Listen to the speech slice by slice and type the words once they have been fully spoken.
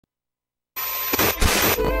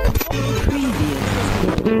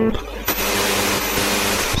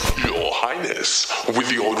Your Highness,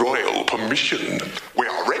 with your royal permission, we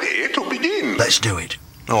are ready to begin. Let's do it.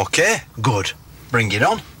 Okay, good. Bring it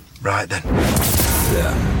on. Right then.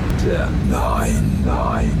 10,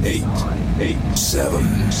 9, 8,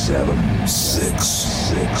 7,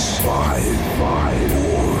 6, 5,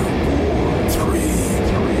 4, 3,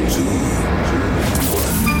 2,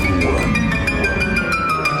 1.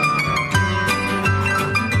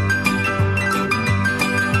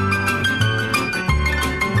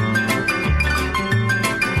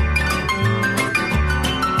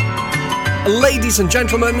 Ladies and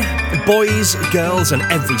gentlemen, boys, girls, and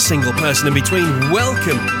every single person in between,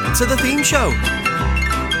 welcome to the theme show.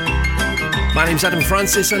 My name's Adam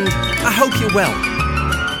Francis, and I hope you're well.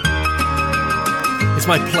 It's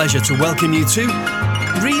my pleasure to welcome you to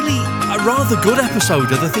really a rather good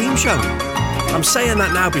episode of the theme show. I'm saying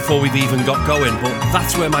that now before we've even got going, but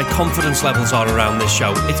that's where my confidence levels are around this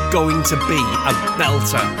show. It's going to be a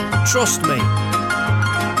belter. Trust me.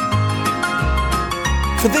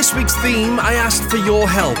 For this week's theme, I asked for your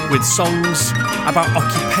help with songs about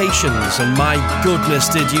occupations, and my goodness,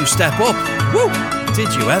 did you step up? Woo!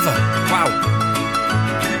 Did you ever? Wow.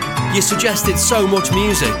 You suggested so much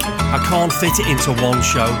music, I can't fit it into one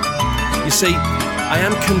show. You see, I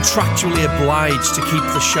am contractually obliged to keep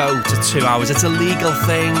the show to 2 hours. It's a legal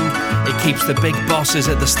thing. It keeps the big bosses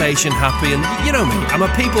at the station happy, and you know me, I'm a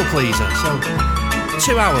people pleaser, so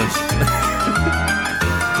 2 hours.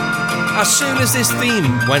 As soon as this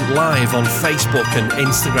theme went live on Facebook and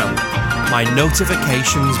Instagram, my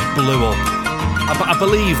notifications blew up. I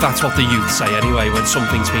believe that's what the youth say anyway when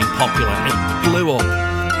something's been popular. It blew up.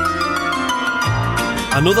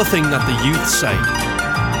 Another thing that the youth say,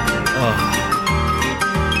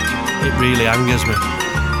 it really angers me.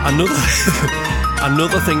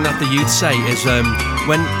 Another thing that the youth say is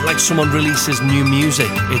when like someone releases new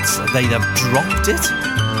music, it's they have dropped it.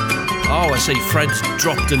 Oh, I see Fred's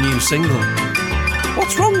dropped a new single.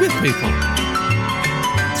 What's wrong with people?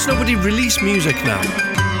 Does nobody release music now?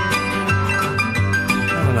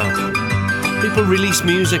 I don't know. People release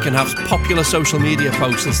music and have popular social media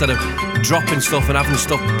posts instead of dropping stuff and having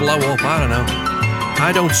stuff blow up. I don't know.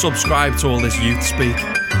 I don't subscribe to all this youth speak.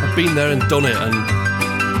 I've been there and done it, and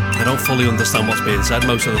I don't fully understand what's being said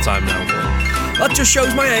most of the time now. But that just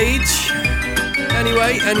shows my age.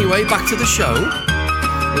 Anyway, back to the show.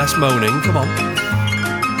 Less moaning, come on.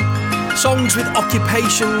 Songs with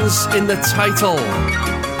occupations in the title.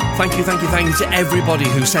 Thank you to everybody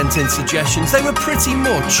who sent in suggestions. They were pretty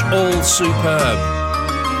much all superb.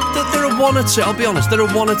 There are one or two, I'll be honest, there are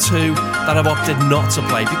one or two that I've opted not to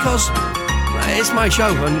play because it's my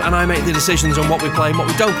show and I make the decisions on what we play and what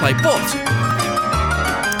we don't play. But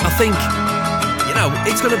I think,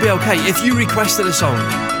 it's going to be okay. If you requested a song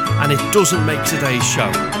and it doesn't make today's show,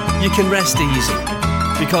 you can rest easy.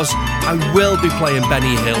 Because I will be playing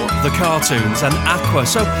Benny Hill, the cartoons, and Aqua,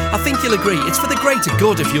 so I think you'll agree it's for the greater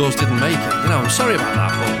good if yours didn't make it. I'm sorry about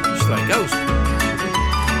that, but just the way it goes.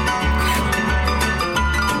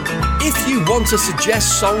 If you want to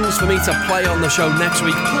suggest songs for me to play on the show next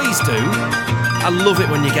week, please do. I love it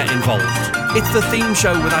when you get involved. It's the theme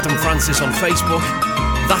show with Adam Francis on Facebook.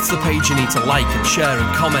 That's the page you need to like and share and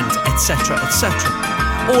comment, etc, etc.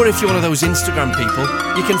 Or if you're one of those Instagram people,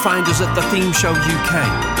 you can find us at The Theme Show UK.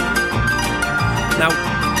 Now,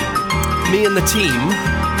 me and the team,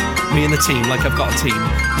 like I've got a team,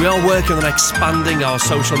 we are working on expanding our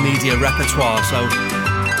social media repertoire, so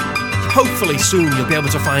hopefully soon you'll be able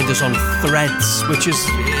to find us on Threads, which is,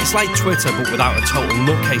 it's like Twitter but without a total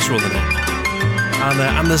nutcase running it.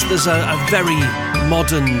 And there's a very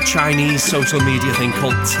modern Chinese social media thing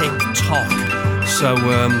called TikTok. So,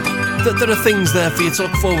 there are things there for you to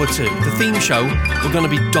look forward to. The theme show, we're going to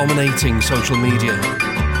be dominating social media.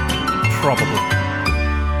 Probably.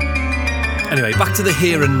 Anyway, back to the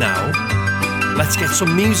here and now. Let's get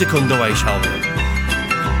some music underway, shall we?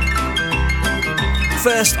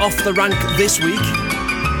 First off the rank this week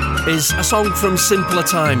is a song from simpler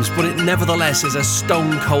times, but it nevertheless is a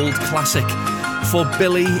stone cold classic for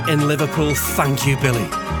Billy in Liverpool. Thank you, Billy.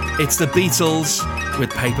 It's the Beatles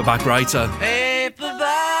with Paperback Writer.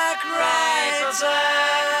 Paperback Writer.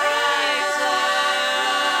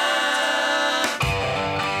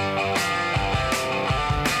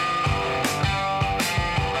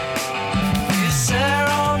 Yes, sir,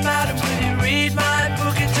 oh, madam, will you read my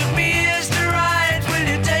book? It took me years to write. Will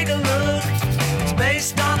you take a look? It's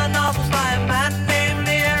based on a novel by a man named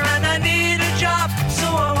Lear, and I need a job, so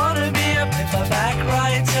I want to be a paperback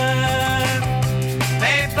writer.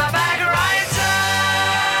 Paperback writer.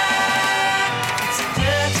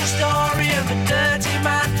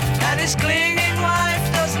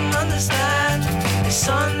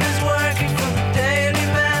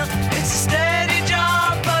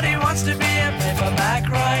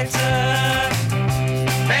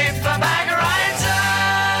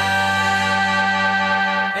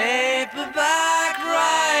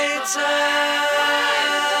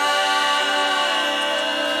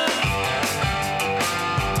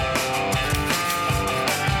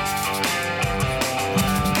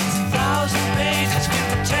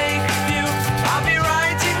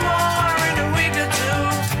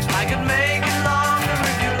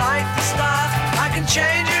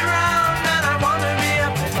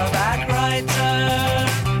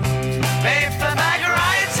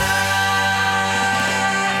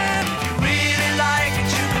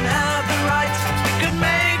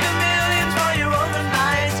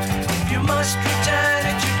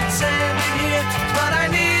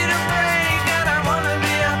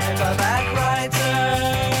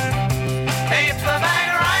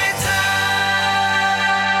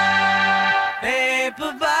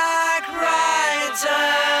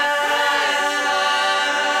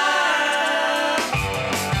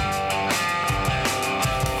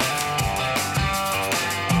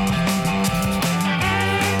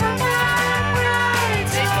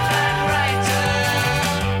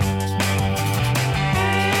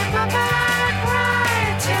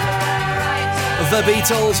 The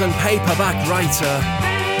Beatles and Paperback Writer.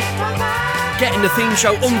 Getting the theme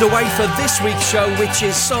show underway for this week's show, which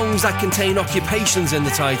is songs that contain occupations in the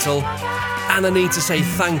title. And I need to say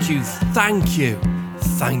thank you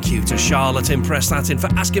to Charlotte in Prestatyn for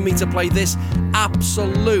asking me to play this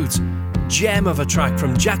absolute gem of a track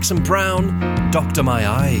from Jackson Browne, Doctor My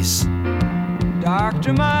Eyes.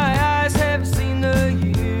 Doctor, my eyes have seen the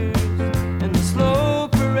years and the slow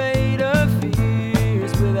parade of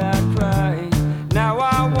fears without crying. Now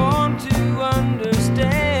I want to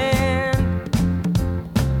understand.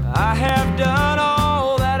 I have done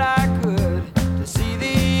all that I could to see the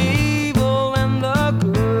evil and the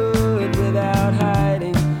good without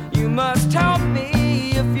hiding. You must help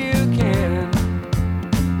me if you can.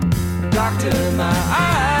 Doctor, my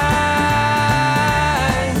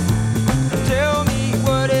eyes, tell me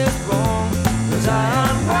what is wrong, 'cause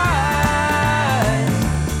I'm unwise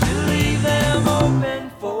to leave them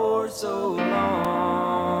open for so long.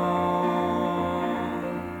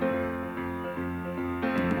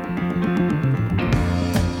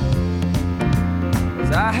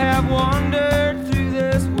 'Cause I have wandered through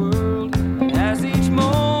this world, and as each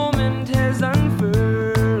moment has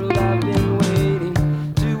unfurled, I've been waiting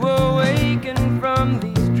to awaken from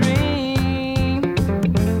these dreams.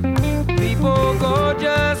 People go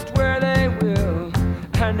just where they will.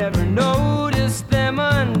 I never noticed them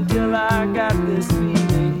until I got this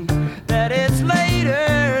feeling that it's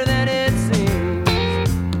later than it seems.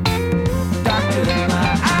 Doctor,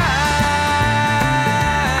 my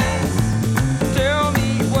eyes, tell me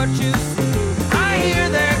what you see. I hear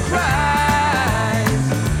their cries.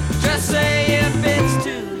 Just say if it's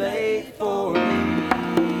too late for me.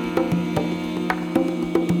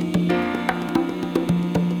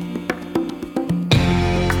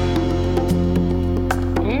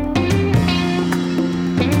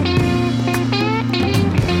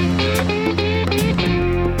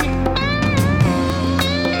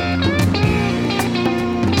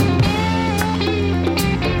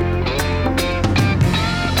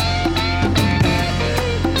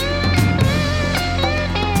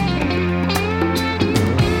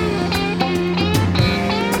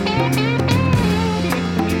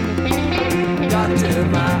 Doctor,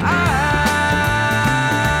 my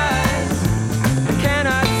eyes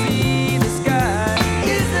cannot see the sky.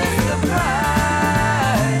 Is this the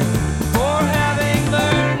price for having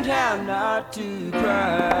learned how not to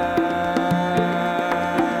cry?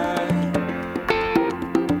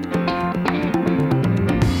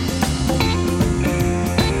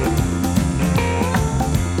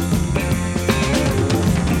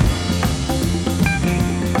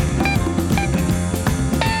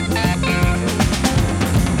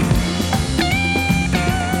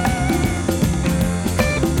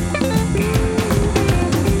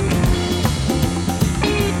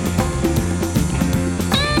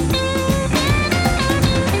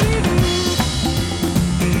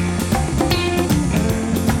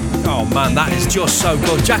 Oh man, that is just so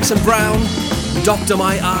good. Jackson Browne, Doctor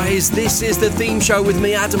My Eyes. This is the theme show with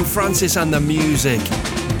me, Adam Francis, and the music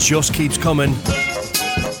just keeps coming.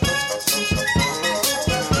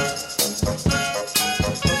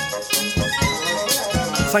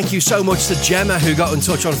 Thank you so much to Gemma, who got in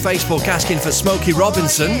touch on Facebook asking for Smokey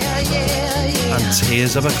Robinson and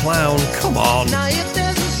Tears of a Clown. Come on. Now if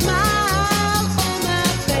there's a smile on my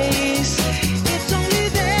face, it's only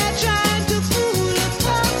there trying to fool the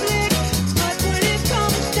public. But when it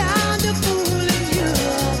comes down to fooling you,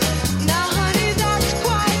 now honey, that's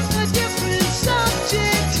quite a different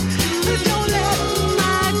subject. Don't let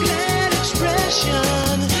my glad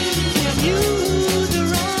expression give you the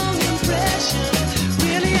wrong impression.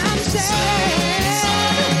 Really, I'm sad.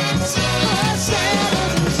 Sad.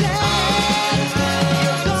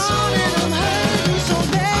 You're gone and I'm hurting so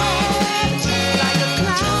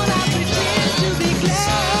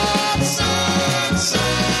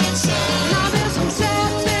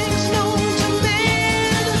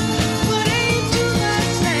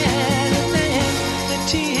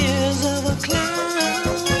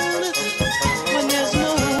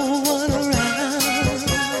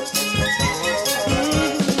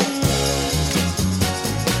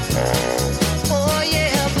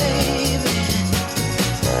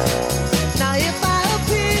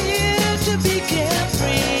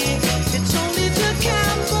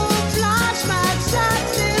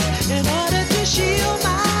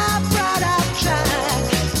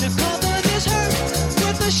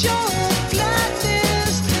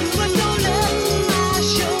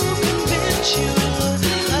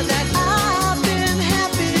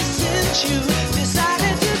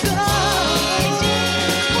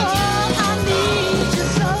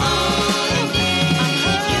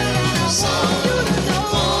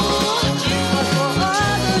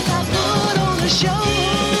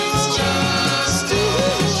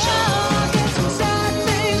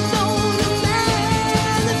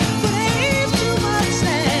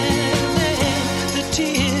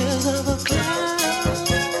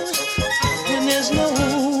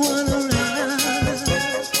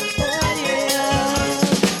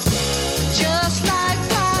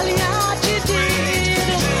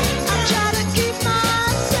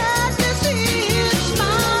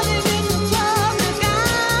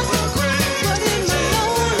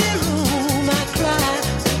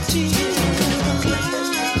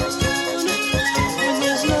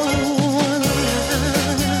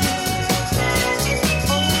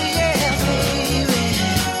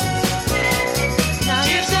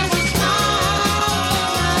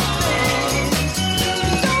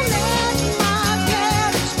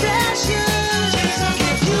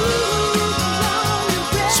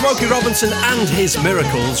Smokey Robinson and his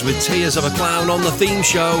Miracles with Tears of a Clown on the theme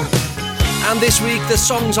show. And this week the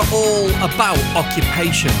songs are all about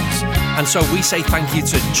occupations. And so we say thank you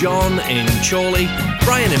to John in Chorley,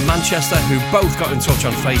 Brian in Manchester, who both got in touch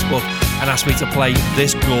on Facebook and asked me to play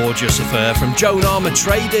this gorgeous affair from Joan Armour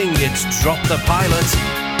Trading. It's Drop the Pilot.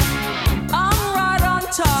 I'm right on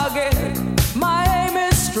target, my aim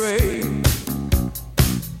is straight.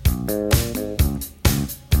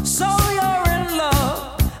 So you're in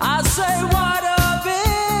love, I say what of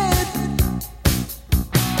it?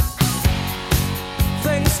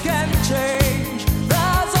 Things can change,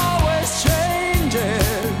 there's always changes.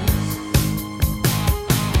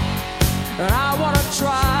 And I wanna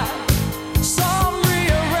try some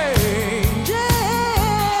rearranging.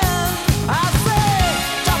 I say,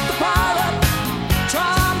 drop the pilot,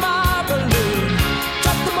 try my balloon,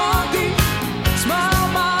 drop the monkey, smell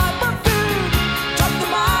my perfume, drop the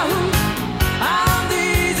mahou, I'm the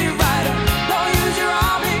easy rider. Don't use your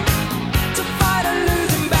army to fight a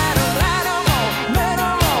losing battle. Animal,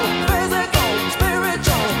 mineral, physical,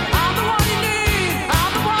 spiritual. I'm the one you need.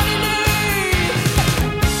 I'm the one you need.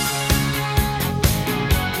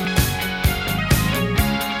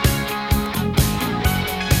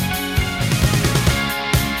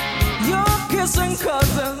 You're kissing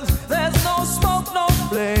cousins, there's no smoke, no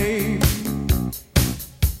flame.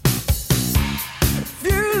 If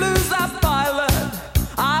you lose that pilot,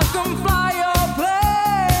 I can fly your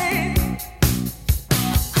plane.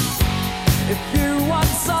 If you want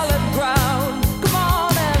solid ground, come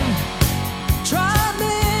on and try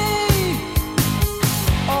me.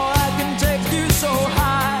 Or I can take you so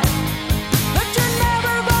high that you're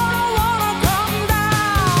never gonna wanna come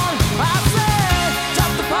down. I say,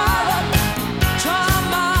 drop the pilot, try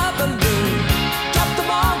my balloon, drop the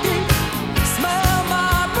monkey, smell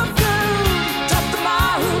my perfume, drop the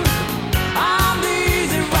mahou, I'm the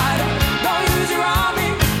easy rider. Don't use your army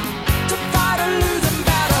to fight a losing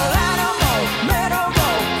battle. Animal, mineral,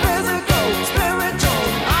 physical, spiritual.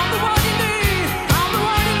 I'm the one you need. I'm the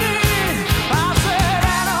one you need. I said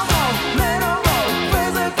animal, mineral,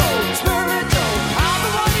 physical, spiritual. I'm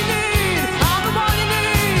the one you need. I'm the one you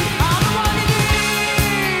need. I'm the one you need.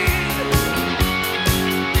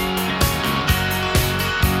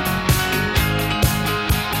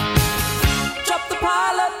 Drop the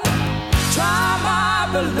pilot, try my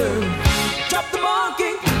balloon, drop the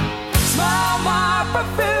monkey, smell my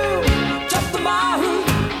perfume, drop the mahou,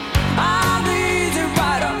 I'm the easy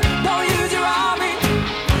rider. Don't use your army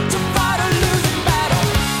to fight a losing battle.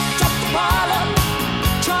 Drop the pilot,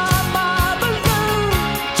 try my balloon,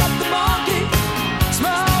 drop the monkey,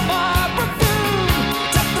 smell my perfume,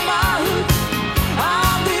 drop the mahou,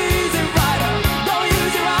 I'm the easy rider. Don't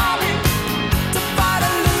use your army to fight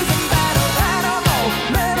a losing battle. Animal,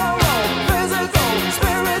 mineral, physical,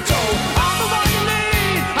 spiritual. I'm the one you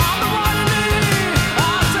need. I'm the one you need.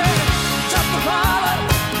 I say, drop the pilot,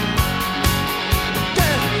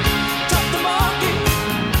 yeah, drop the monkey,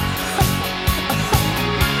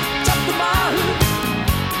 drop the mahou.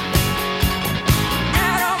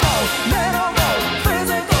 Animal, mineral,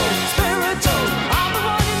 physical, spiritual. I'm the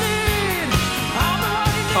one you need. I'm the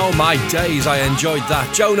one you need. Oh my days, I enjoyed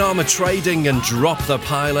that. Joan Armour Trading and Drop the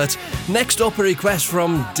Pilot. Next up, a request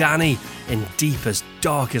from Danny in deepest,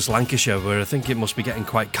 darkest Lancashire, where I think it must be getting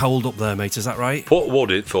quite cold up there, mate. Is that right? What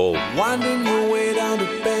would it fall? Winding your way down to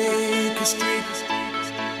Baker Street,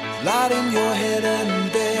 lighting your head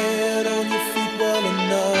and dead on your feet. Well,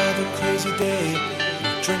 another crazy day.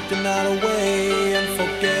 Drink the night away and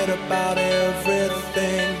forget about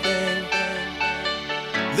everything.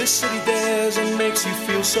 This city dares and makes you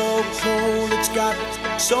feel so cold. It's got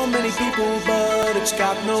so many people, but it's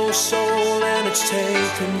got no soul. And it's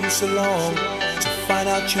taken you so long to find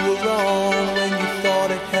out you were wrong when you thought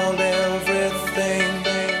it held everything.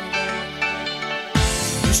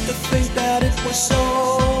 Used to think that it was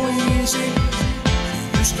so easy.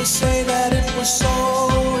 Used to say that it was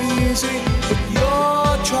so easy. But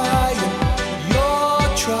you're trying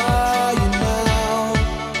now.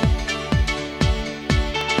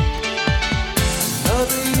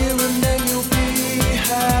 Another year and then you'll be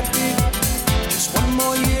happy. Just one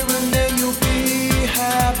more year and then you'll be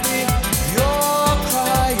happy. You're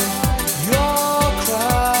crying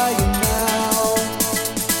now.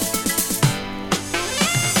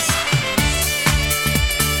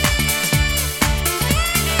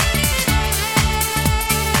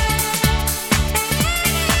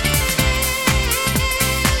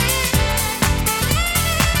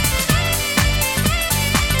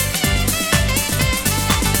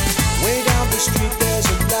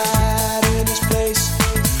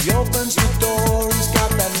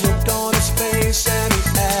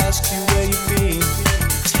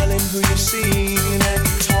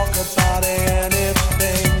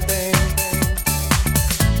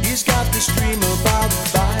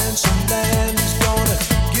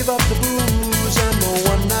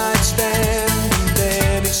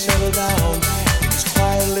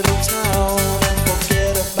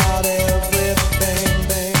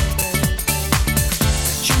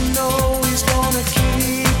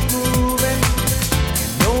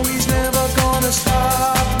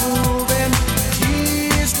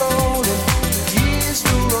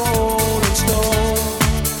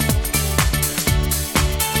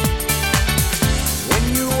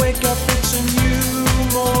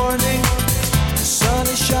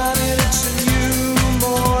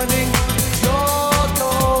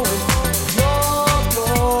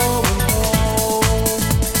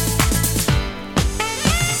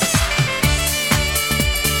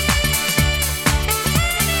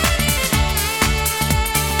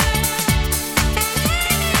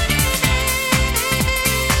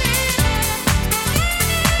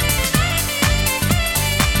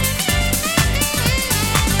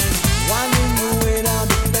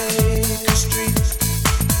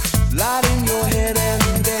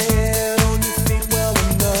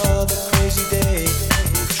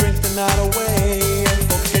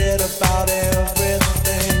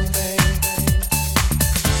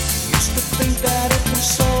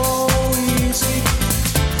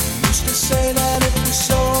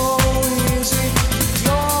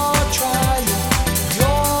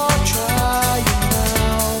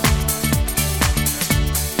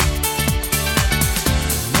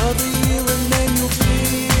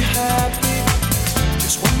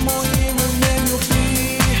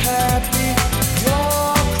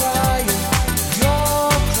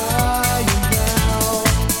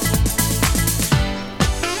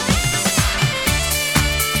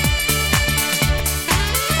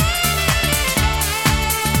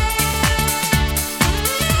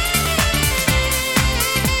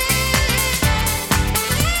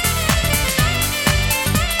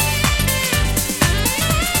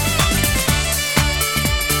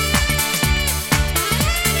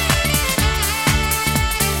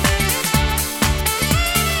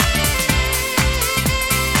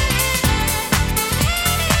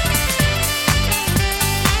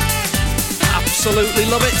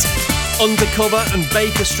 Absolutely love it. Undercover and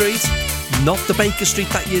Baker Street. Not the Baker Street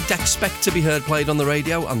that you'd expect to be heard played on the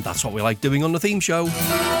radio, and that's what we like doing on the theme show. We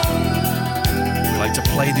like to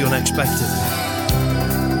play the unexpected.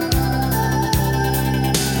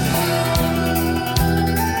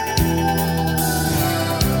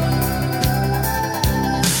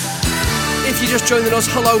 If you're just joining us,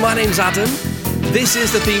 hello, my name's Adam. This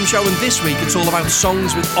is the theme show, and this week it's all about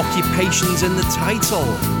songs with occupations in the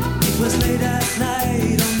title. It was late at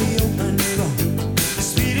night on the open road,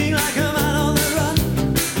 speeding like a man on the run.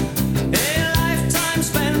 A lifetime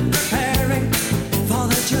spent preparing for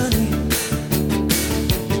the journey.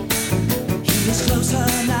 He was closer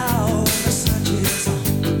now, the search is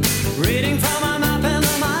on. Reading from a map in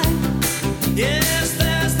the mind. Yes,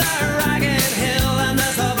 there's that ragged hill and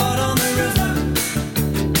there's the boat on the river.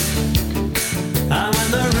 And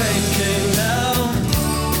when the rain came down,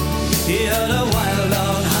 he heard a wild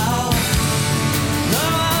dog howl. The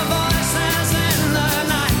voices in the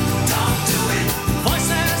night, don't do it.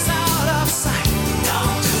 Voices out of sight,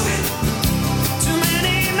 don't do it. Too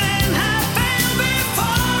many men have failed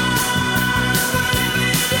before. Whatever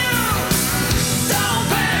you do, don't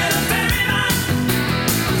pay the ferryman.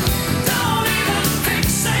 Don't even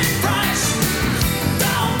fix a price.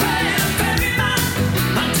 Don't pay the ferryman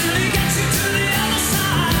until he gets you to the other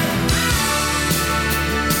side.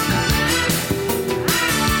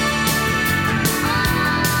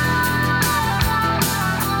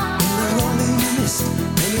 In the rolling mist,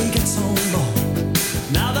 when he gets on board,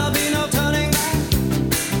 now there'll be no turning back.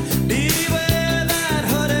 Beware that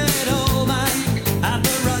hooded old man at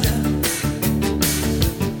the rudder.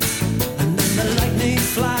 And then the lightning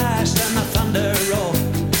flashed and the thunder rolled,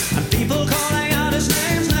 and people calling out his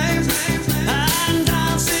names, and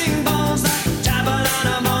dancing bones that jabbered on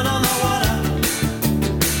a moan on the water.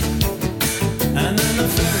 And then the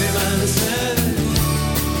ferryman said,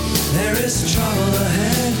 there is trouble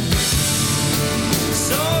ahead.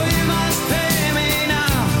 So you must pay me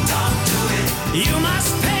now. Don't do it. You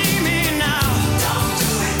must pay me now. Don't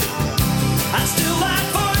do it. And still that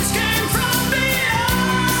voice came from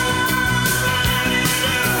beyond. Whatever you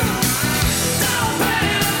do, don't pay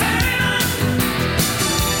the ferryman.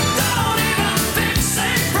 Don't even fix a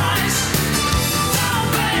price. Don't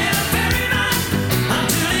pay the ferryman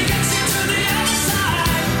until he gets you to the other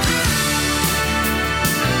side. Don't pay the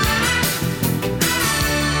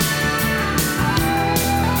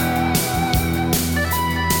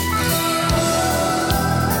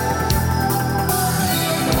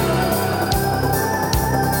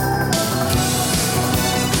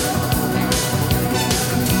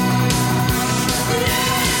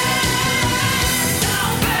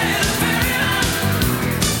Don't even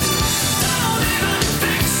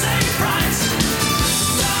fix a price. Don't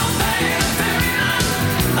pay the ferryman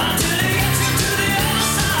until he gets you to the other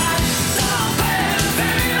side. Don't pay the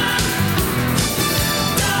ferryman.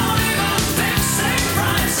 Don't even fix a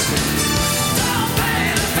price. Don't pay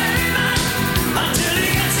the ferryman until he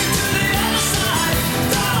gets you to the other side.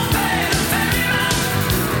 Don't pay the ferryman.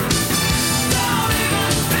 Don't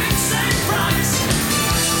even fix a price.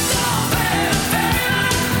 Don't pay the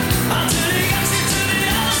ferryman until he gets you to the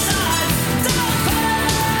other side. Don't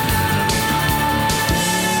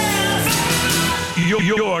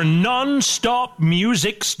Your non-stop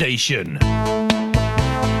music station.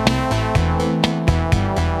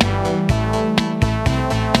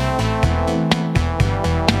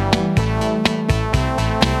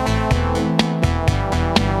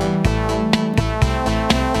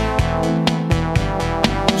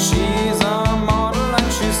 She's a model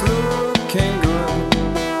and she's looking good.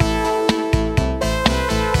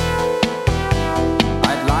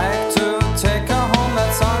 I'd like to take her home,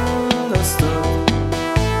 that's understood.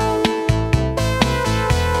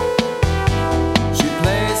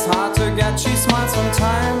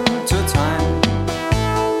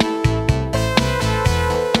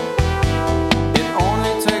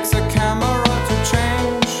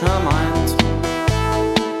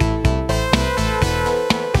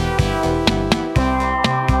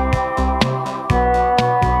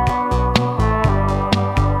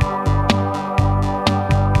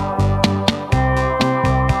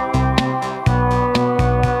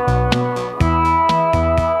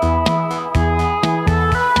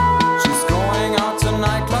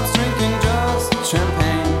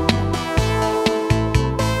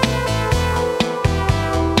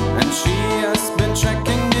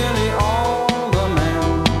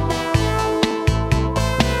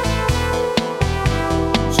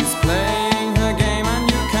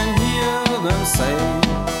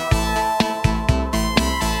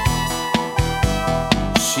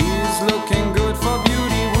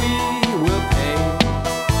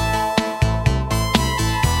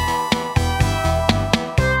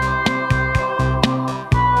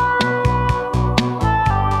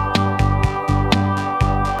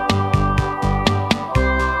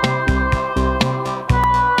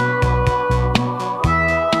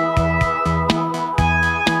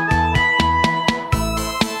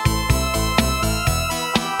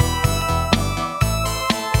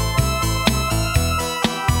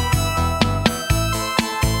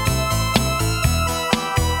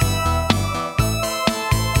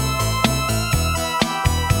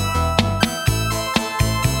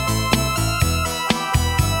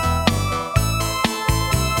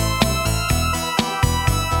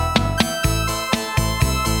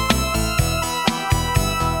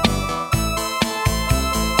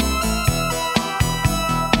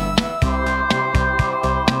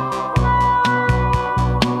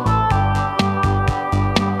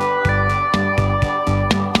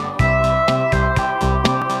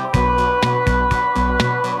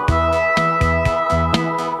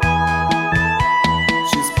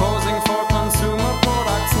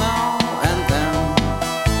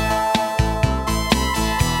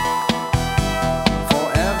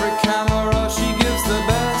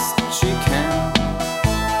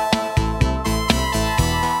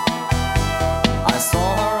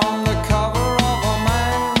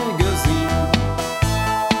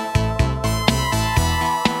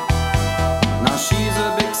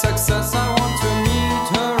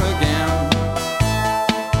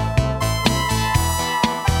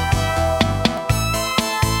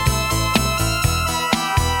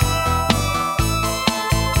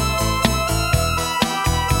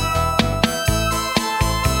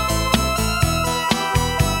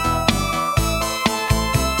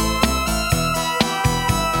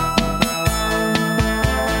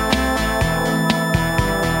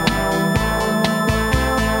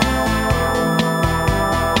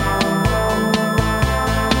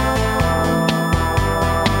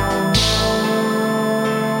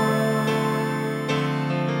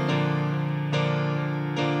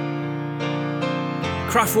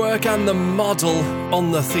 Kraftwerk and The Model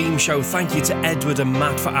on the theme show. Thank you to Edward and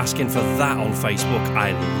Matt for asking for that on Facebook.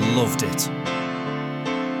 I loved it.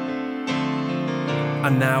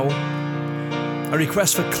 And now, a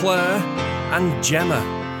request for Claire and Gemma.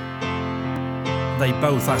 They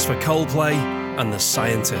both asked for Coldplay and The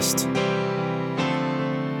Scientist.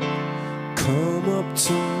 Come up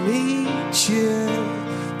to meet you,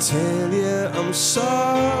 tell you I'm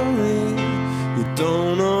sorry. You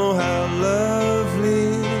don't know how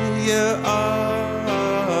lovely you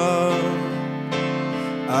are.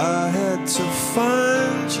 I had to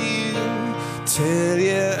find you, tell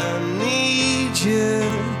you I need you,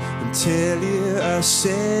 and tell you I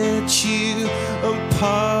set you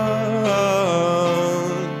apart.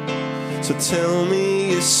 So tell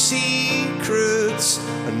me your secrets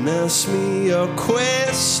and ask me your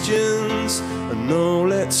questions. And no,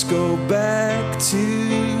 let's go back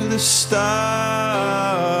to the start.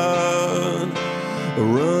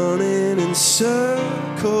 Running in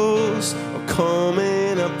circles or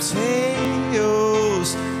coming up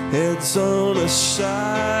tails, heads on a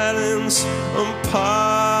silence apart.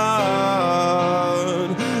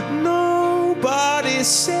 Nobody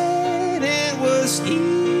said it was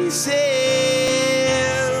easy.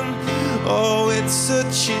 Oh, it's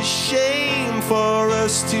such a shame for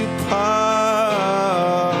us to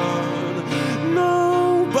part.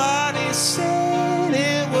 Nobody said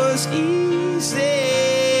it was easy.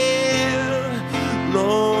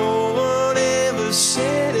 No one ever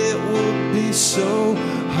said it would be so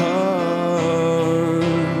hard.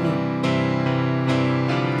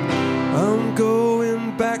 I'm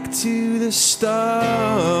going back to the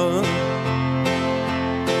start.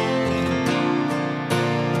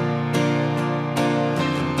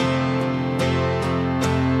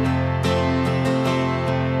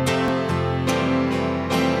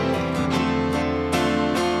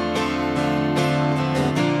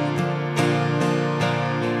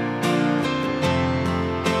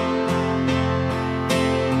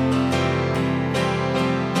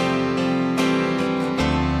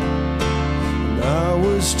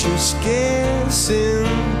 Just guessing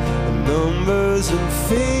numbers and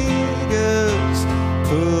figures,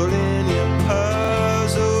 pulling your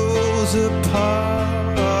puzzles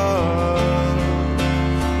apart.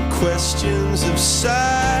 Questions of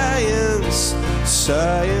science,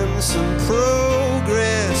 science and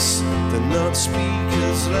progress, they're not speak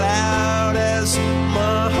as loud as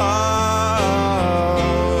my heart.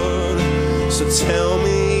 So tell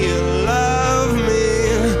me you love me,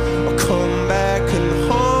 or come back and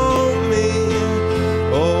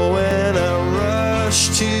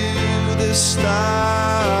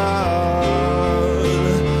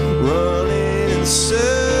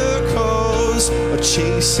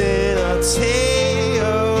chasing our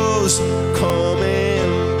tails,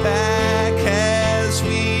 coming back as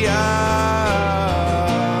we are.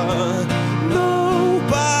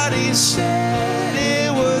 Nobody said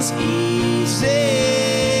it was easy.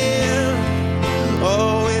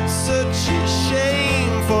 Oh, it's such a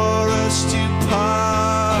shame for us to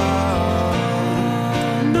part.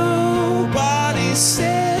 Nobody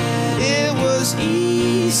said it was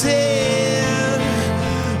easy.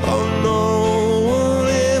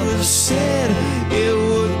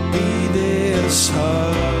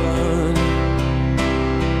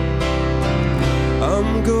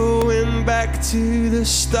 I'm going back to the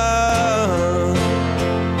start.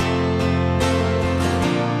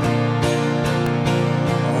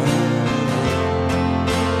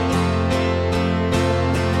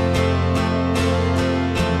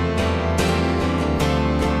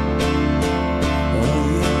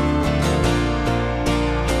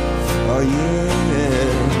 Oh yeah.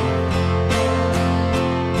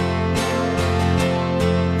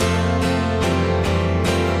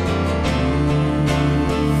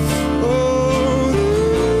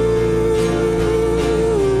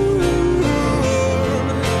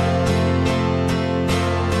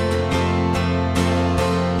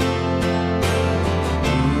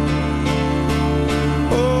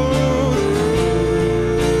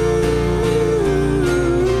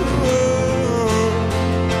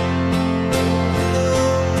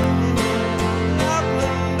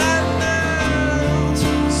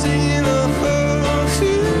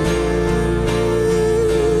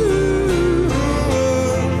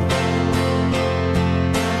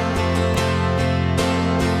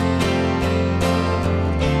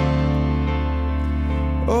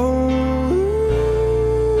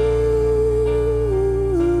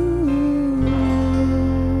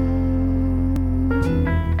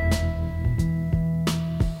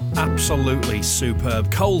 Absolutely superb.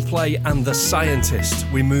 Coldplay and The Scientist.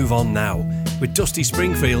 We move on now with Dusty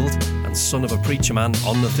Springfield and Son of a Preacher Man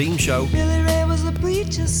on the theme show. Billy Ray was the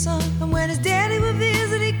preacher's son, and when his daddy would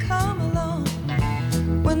visit, he'd come along.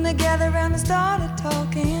 When they gathered around and started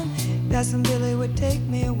talking, Cousin Billy would take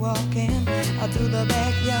me walking. Out through the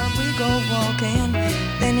backyard we go walking.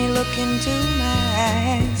 Then he looked into my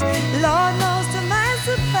eyes. Lord knows to my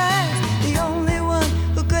surprise, the only one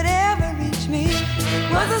who could ever reach me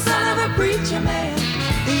was the son of a preacher man.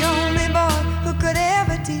 The only boy who could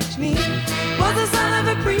ever teach me was the son of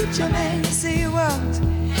a preacher man. Yes, he was.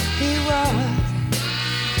 He was.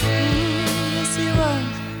 Yes, he was.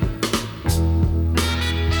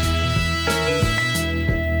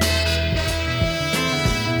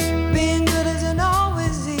 Being good isn't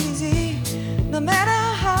always easy, no matter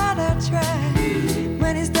how hard I try.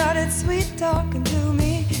 When he started sweet talking to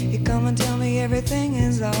me, he'd come and tell me everything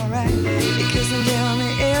is alright. He'd kiss and tell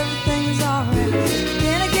me everything's alright.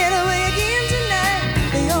 Can I get away again tonight?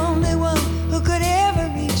 The only one who could ever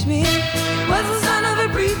reach me was the son of a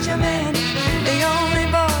preacher man. The only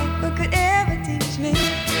boy who could ever teach me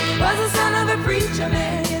was the son of a preacher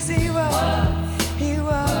man. Yes, he was. He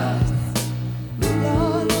was.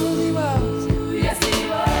 Lord knows he was. Yes, he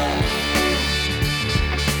was.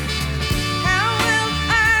 How well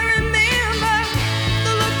I remember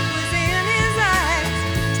the look was in his eyes,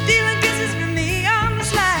 stealing kisses from me on the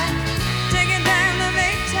slide, taking time to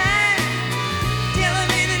make time, telling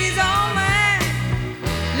me that he's all mine,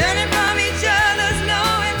 learning from each other's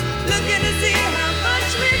knowing, looking to see how much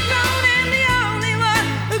we've grown, and the only one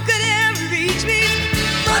who could ever reach me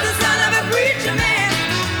was the son of a preacher man.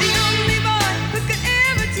 The only boy who could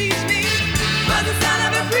ever teach me was the son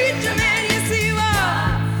of a preacher man. Yes, he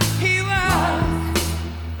was. He was.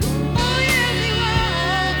 Oh, yes, he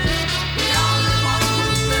was. The only one who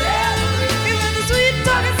could ever reach me. He was the sweet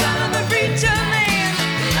talking son of a preacher man.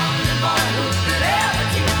 The only boy who could ever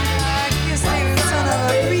teach me. I guess he was the son of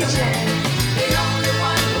a preacher. The only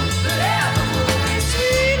one who could ever move me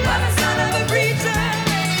sweet was the son of a preacher.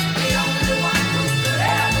 The only one who could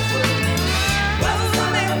ever move me was the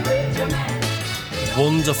son of a preacher man.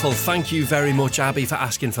 Wonderful. Thank you very much, Abby, for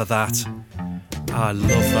asking for that. I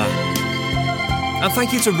love that. And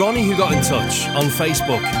thank you to Ronnie who got in touch on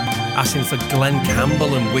Facebook asking for Glenn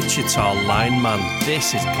Campbell and Wichita lineman.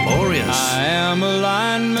 This is glorious. I am a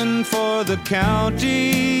lineman for the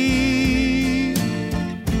county,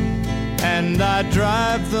 and I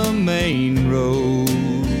drive the main road,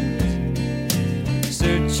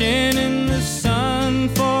 searching in the sun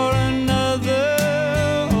for another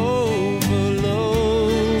overload.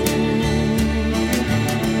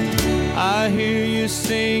 I hear you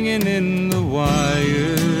singing in the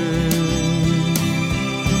wire,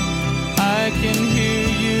 I can hear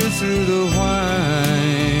you through the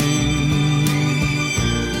whine,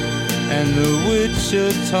 and the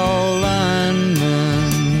Wichita lineman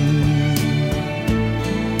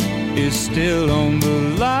is still on the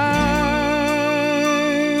line.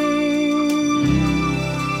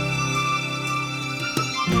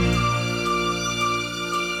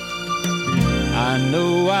 I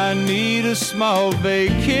know I need a small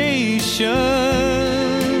vacation,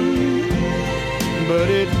 but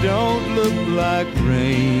it don't look like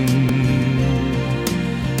rain.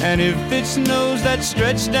 And if it snows, that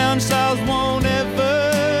stretch down south won't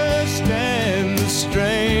ever stand the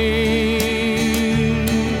strain.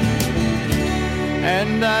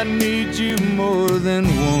 And I need you more than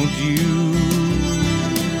want you,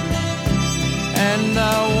 and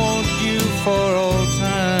I want you for all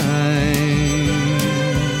time.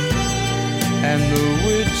 And the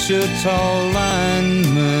Wichita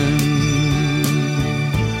lineman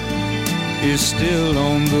is still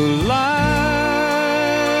on the line.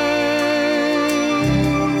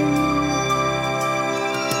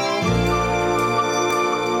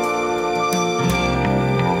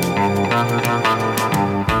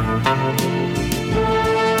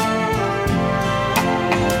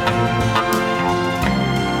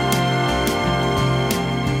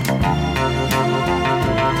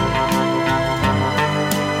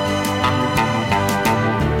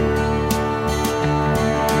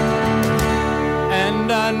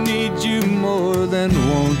 And I need you more than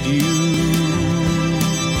want you,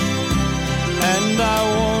 and I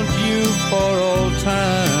want you for all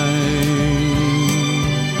time.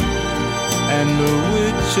 And the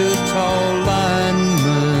Wichita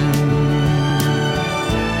lineman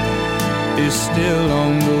is still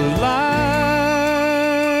on the line.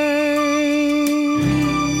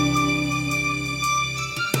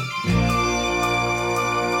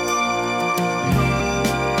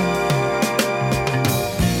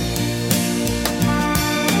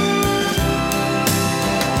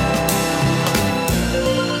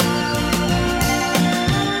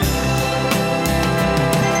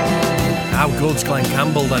 Roads, Glenn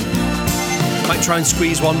Campbell then. Might try and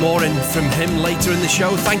squeeze one more in from him later in the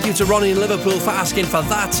show. Thank you to Ronnie in Liverpool for asking for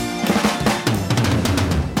that.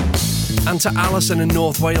 And to Alison in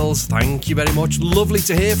North Wales, thank you very much. Lovely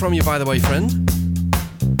to hear from you, by the way, friend.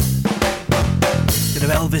 Bit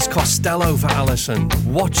of Elvis Costello for Alison.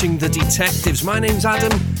 Watching The Detectives. My name's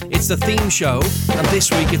Adam. It's the theme show, and this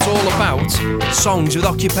week it's all about songs with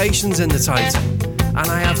occupations in the title. And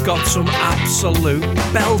I have got some absolute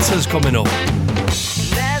belters coming up.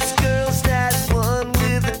 Last girl's that one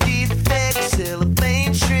with a defect.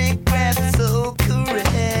 Cellophane shrink wrap so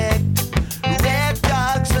correct. Red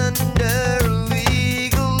dogs under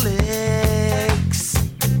illegal legs.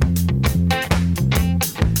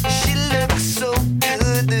 She looks so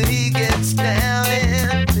good that he gets down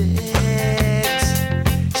and begs.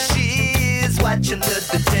 She's watching the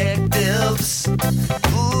detectives.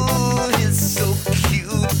 Ooh, he's so cute.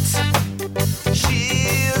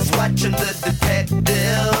 She's watching the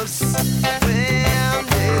detectives. When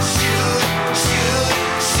they shoot,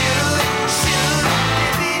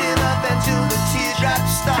 they beat him up until the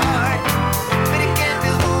teardrops start. But he can't be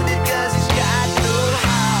wounded 'cause he's got no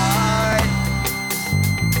heart.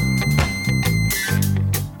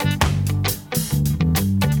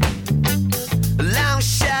 A long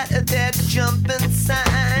shot at that jumping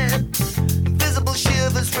sign. Invisible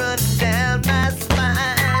shivers running down my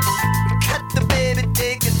spine. Cut the baby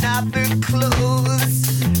taking off her clothes.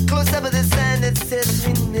 Close up with a sign that says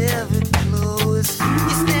we never close. You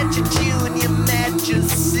snatch a chew and you match a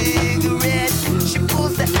cigarette. She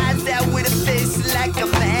pulls the eyes out with a face like a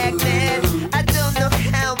magnet. I don't know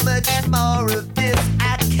how much more of this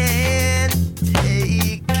I can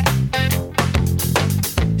take.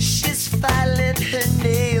 She's filing her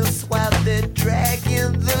nails while they're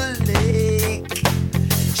dragging the lake.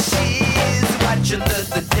 She's watching the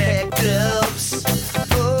detectives.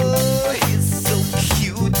 Oh, he's so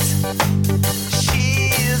cute.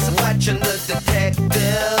 She's watching the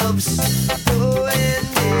detectives. Oh, and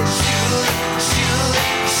they shoot.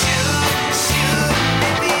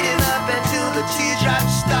 They beat him up until the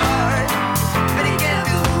teardrops start. But he can't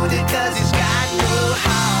be wounded 'cause he's got no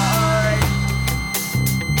heart.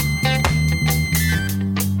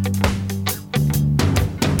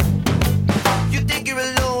 You think you're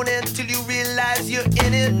alone until you realize you're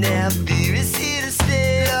in it now. Fear is here to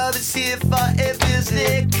stay, love is here for a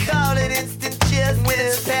visit. Call it instant chess when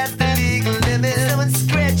it's past the legal limit. Someone's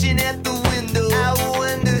scratching at the window. I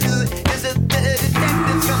wonder who is a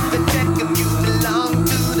detective from the tech. If you belong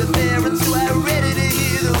to the parents who are ready to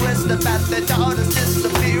hear the rest about their daughter's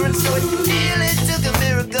disappearance. So it really took a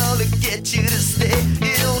miracle to get you to stay.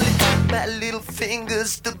 It only took my little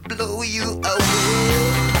fingers to blow you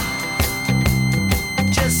away.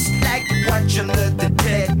 Just like watching the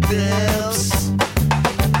detectives.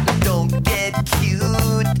 Don't get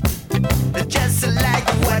cute. Just like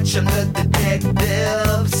watching the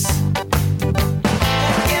detectives.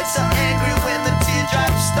 Get so angry when the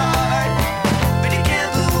teardrops start. But he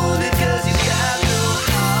can't be wounded 'cause he's got no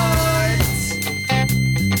heart.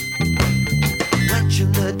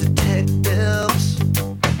 Watching the detectives.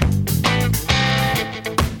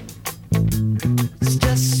 It's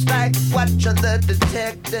just like watching the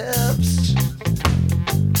detectives.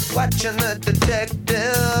 Watching the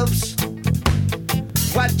detectives.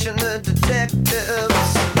 Watching the detectives.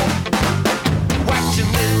 Watching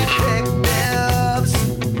the detectives.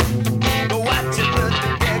 Watching the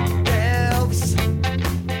detectives.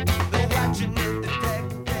 Watching the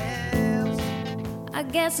detectives. I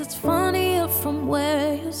guess it's funnier from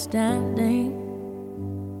where you're standing.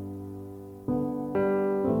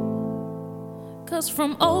 'Cause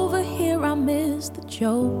from over here I miss the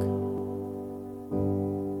joke.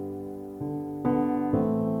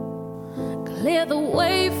 Clear the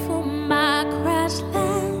way for my crash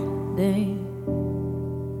landing.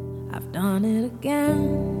 I've done it again.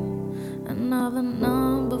 Another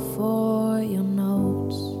number for your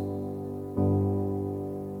notes.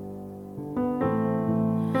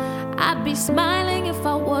 I'd be smiling if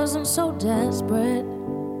I wasn't so desperate.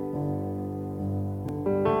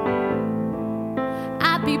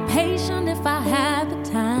 I'd be patient if I had the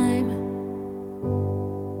time.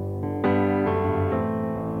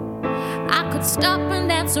 I could stop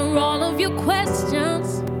and answer all of your questions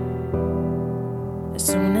as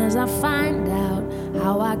soon as I find out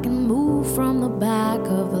how I can move from the back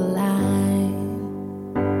of the line.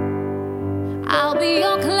 I'll be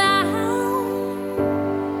your clown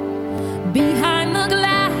behind the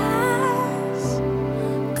glass.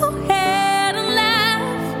 Go ahead and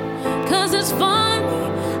laugh, 'cause it's funny.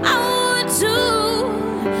 I would too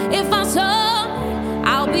if I saw.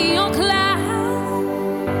 I'll be your clown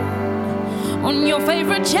your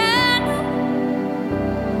favorite channel.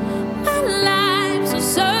 My life's a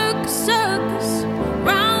circus, circus,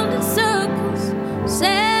 round in circles,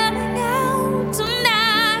 sailing out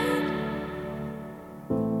tonight.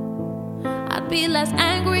 I'd be less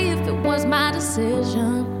angry if it was my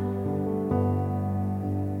decision,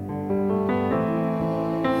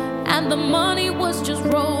 and the money was just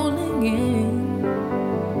rolling in.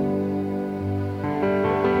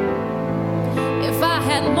 If I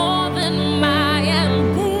had more than my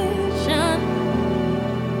ambition,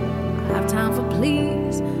 I'll have time for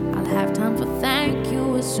please, I'll have time for thank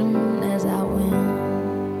you as soon as I win.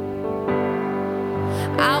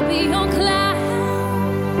 I'll be your clown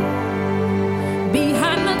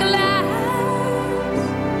behind the glass.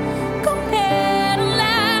 Go ahead and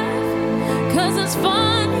laugh, 'cause it's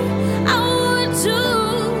funny, I would too.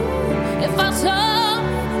 If I saw,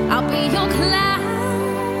 I'll be your clown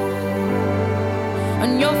on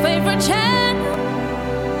your favorite channel.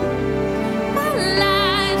 My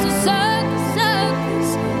life's a circus, circus,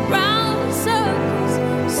 round in circles,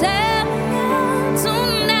 sailing out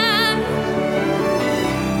tonight.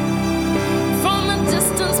 From a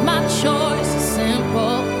distance, my choice is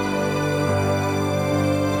simple.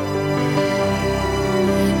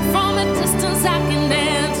 From a distance, I can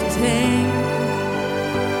entertain.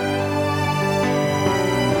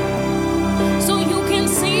 So you can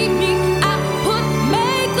see me, I put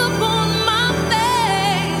makeup on my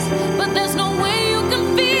face, but there's no way you can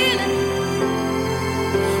feel it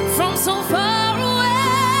from so far away.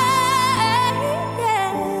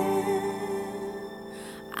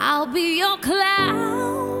 I'll be your clown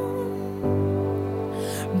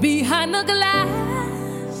behind the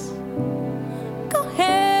glass. Go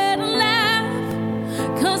ahead and laugh,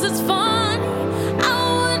 'cause it's funny, I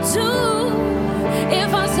would too.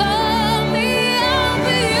 If I saw me, I'll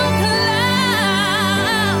be your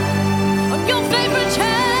clown on your favorite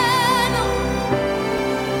channel.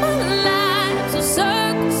 My life's a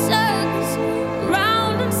circus, circus,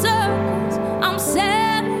 round in circles, I'm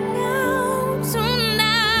setting out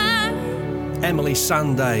tonight. Emily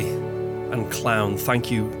Sandé and Clown. Thank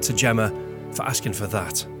you to Gemma for asking for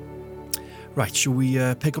that. Right, shall we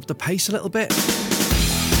pick up the pace a little bit?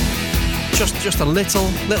 Just a little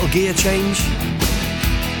gear change.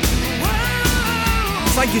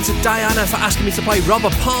 Thank you to Diana for asking me to play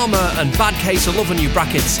Robert Palmer and Bad Case of Loving You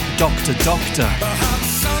brackets Doctor Doctor.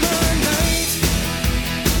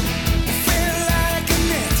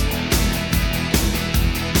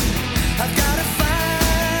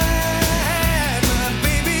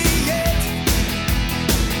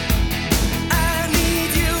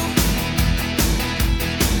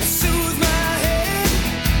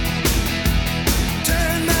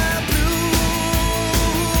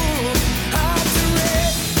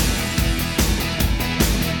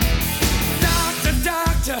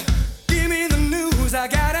 Give me the news, I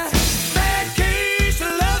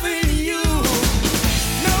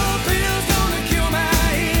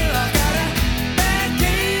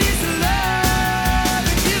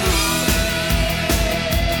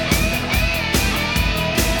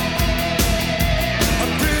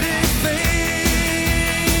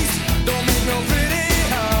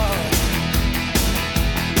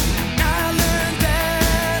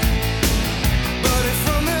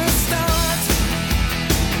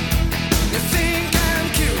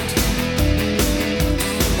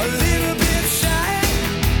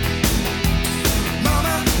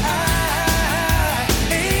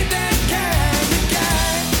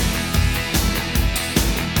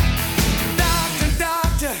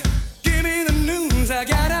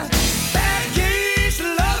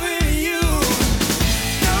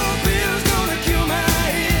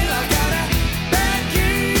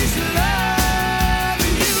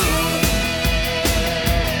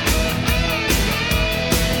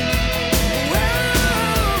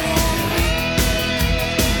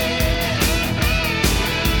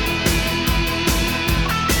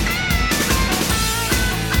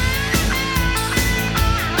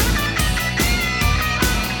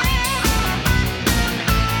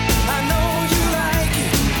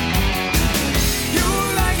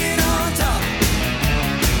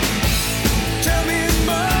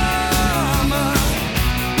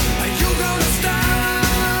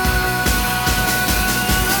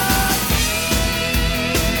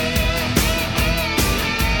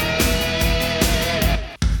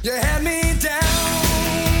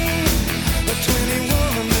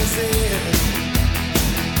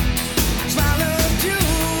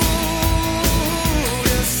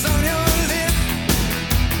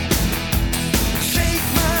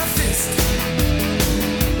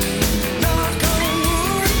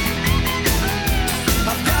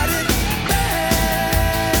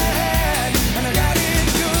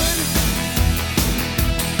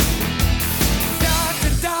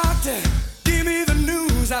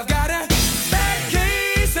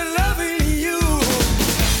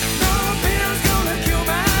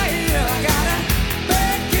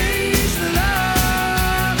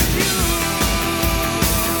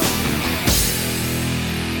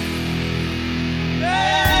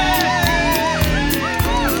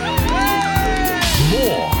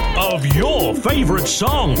favorite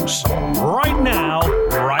songs. Right now,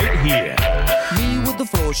 right here. Me with the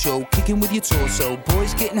floor show, kicking with your torso.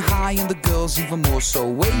 Boys getting high and the girls even more so.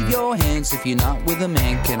 Wave your hands if you're not with a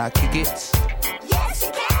man. Can I kick it? Yes,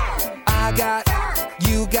 you can. I got,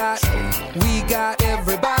 you got, we got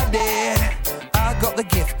everybody. I got the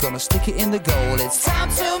gift, gonna stick it in the goal. It's time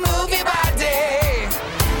to move your body.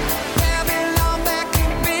 Babylon back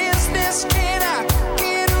in business. Can I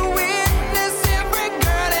get a witness? Every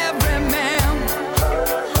girl, every man.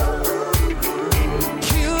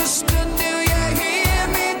 Houston, do you hear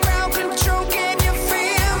me? Ground control, can you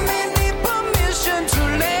feel me? Need permission to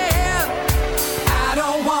land. I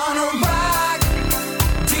don't wanna rock,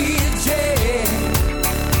 DJ,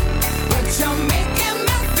 but you're making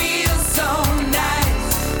me feel so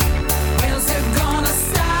nice. When's it gonna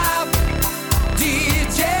stop,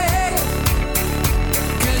 DJ?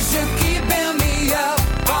 'Cause you're keeping me up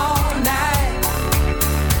all night.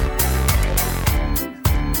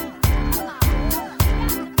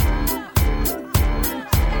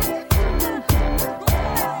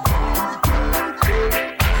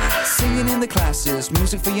 Singing in the classes,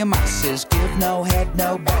 music for your masses. Give no head,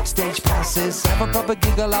 no backstage passes. Have a proper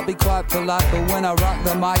giggle, I'll be quite polite. But when I rock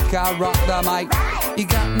the mic, I rock the mic. You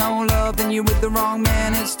got no love, then you're with the wrong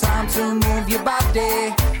man. It's time to move your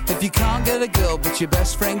body. If you can't get a girl, but your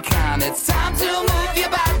best friend can, it's time to move your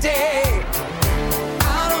body.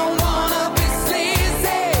 I don't wanna be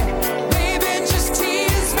sleazy. Baby, just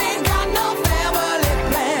tease me. Got no family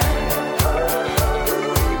plan.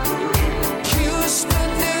 Houston,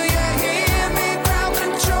 do you hear me? Ground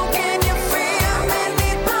control, can you feel me?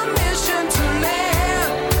 Need permission to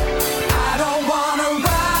land. I don't wanna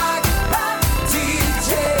rock,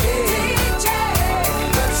 DJ,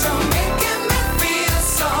 but you're making me feel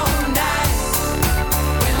so nice.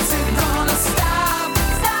 When's it gonna stop,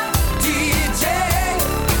 DJ?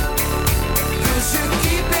 'Cause you're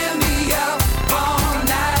keeping me up all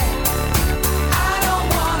night. I don't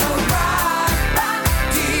wanna rock,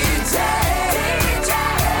 DJ,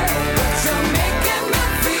 but you're making me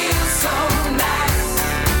feel so nice.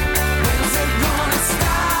 When's it gonna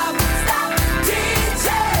stop, DJ?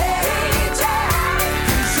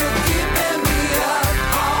 'Cause you're keeping me up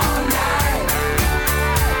all night.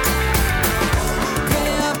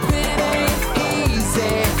 Pimping ain't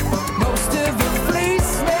easy. Most of you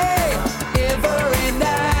fleece me every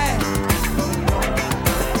night.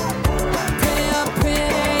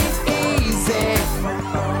 Pimping ain't easy,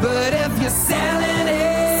 but if you're selling it,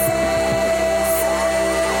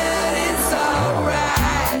 it's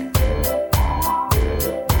alright.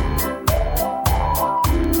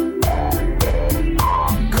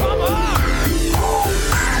 Come on.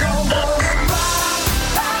 I don't wanna rock,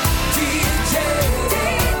 DJ,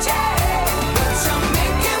 but you're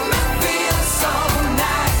making me feel so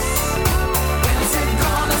nice. When's it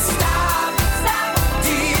gonna stop,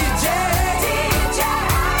 DJ?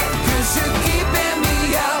 'Cause you're keeping me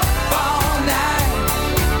up all night.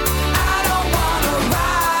 I don't wanna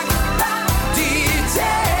rock, DJ,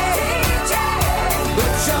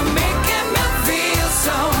 but you're making me feel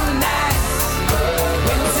so nice.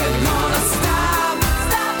 When's it gonna stop,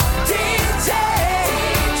 DJ?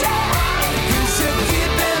 'Cause you're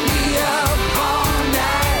keeping me up all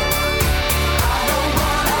night. I don't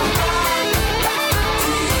wanna rock,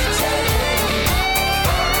 DJ,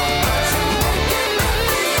 but you're making me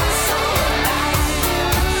feel so nice.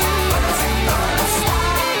 When's it gonna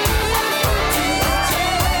stop,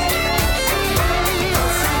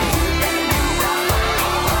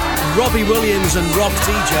 Robbie Williams and Rob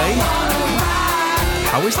DJ.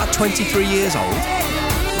 How is that 23 years old?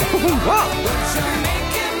 What?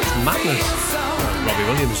 It's madness. Robbie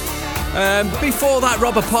Williams. Before that,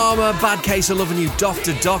 Robert Palmer, Bad Case of Loving You,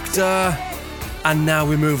 Doctor Doctor. And now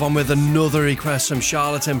we move on with another request from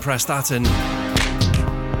Charlotte in Prestatyn.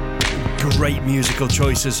 Great musical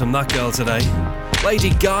choices from that girl today. Lady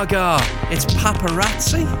Gaga, it's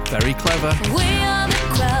Paparazzi. Very clever. We are the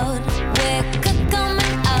crowd, we're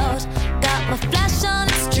coming out. Got my flash on,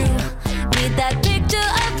 it's true. Need that picture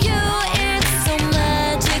of you, it's so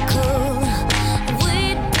magical.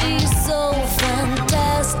 We'd be so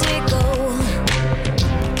fantastical.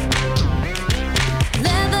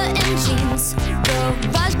 Leather and jeans,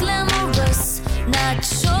 garage glamorous. Not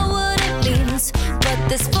sure what it means, but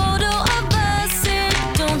this photo of us, it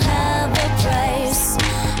don't have a price.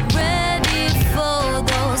 Ready for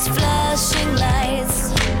those flashing lights,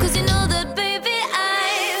 'cause you know that, baby,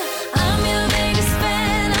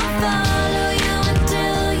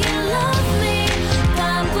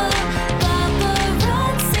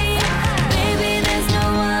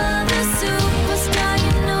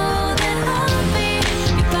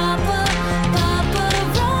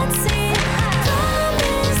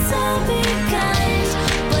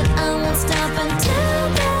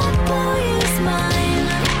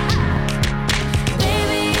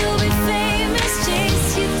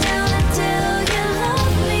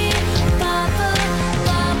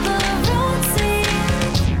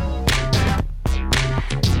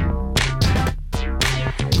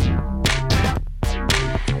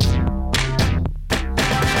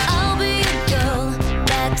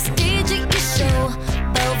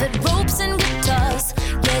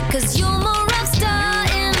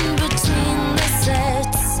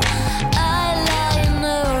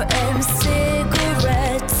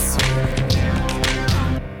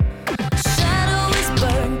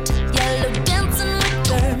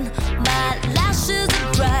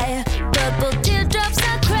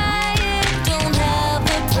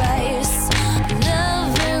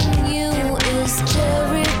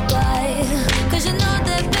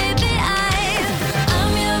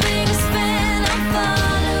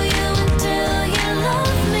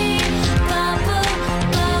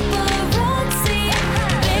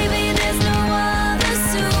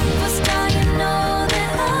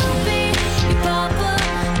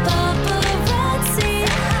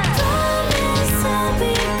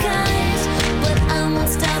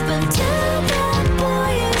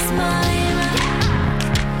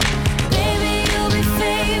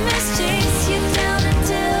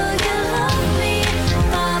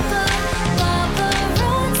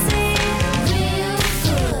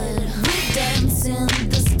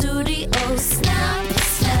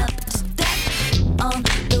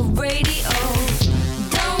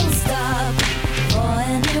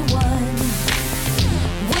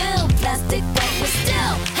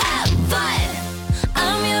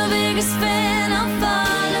 biggest fan. I'll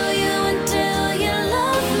follow you until you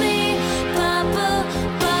love me. Papa,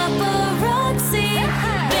 paparazzi.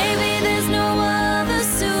 Baby, there's no other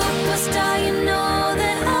superstar. You know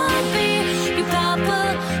that I'll be your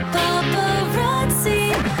papa,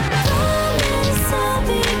 paparazzi. Promise I'll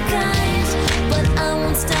be kind, but I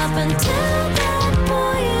won't stop until that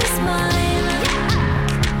boy is mine.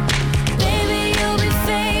 Baby, you'll be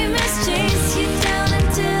famous, chase you down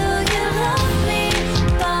until you love me.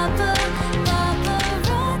 Papa,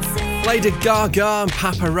 paparazzi. Lady Gaga and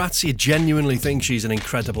Paparazzi. I genuinely think she's an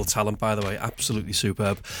incredible talent, by the way. Absolutely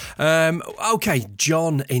superb. Okay,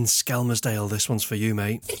 John in Skelmersdale. This one's for you,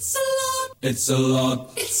 mate. It's a lot. It's a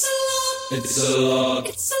lot. It's a lot. It's a lot.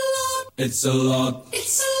 It's a lot. It's a lot.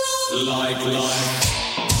 It's a lot. Like life.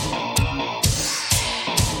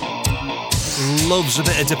 Loves a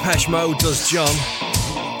bit of Depeche Mode, does John.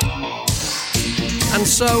 And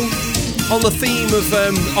so, on the theme of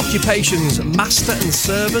occupations, master and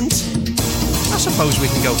servant, I suppose we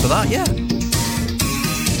can go for that, yeah.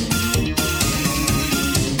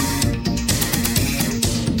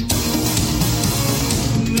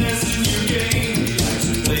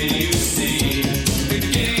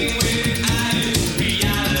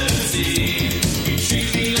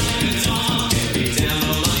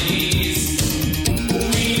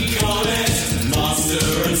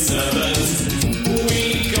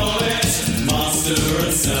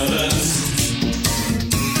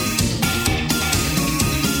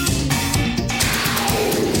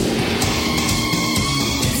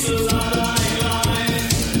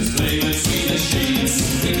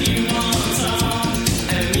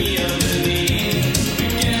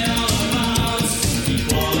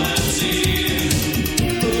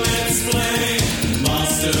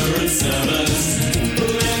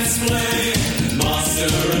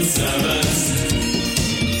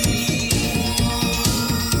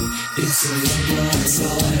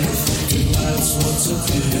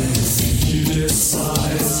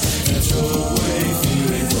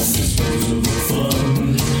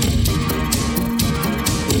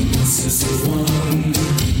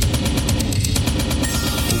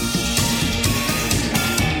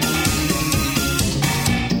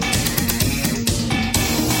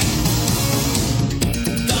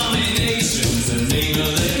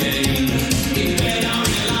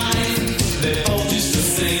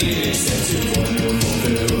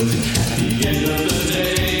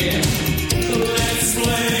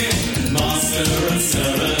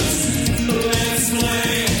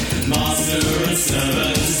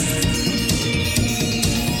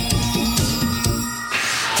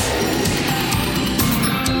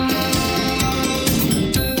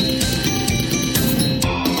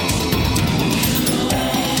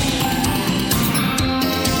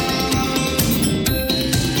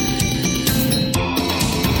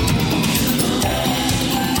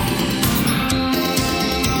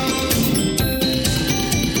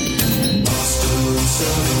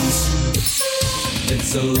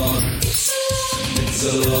 It's a lot. It's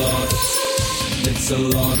a lot. It's a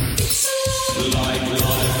lot. Like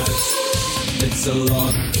life. It's a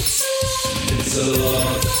lot. It's a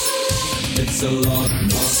lot. It's a lot.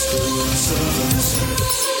 Master and servants.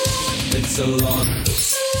 It's a lot.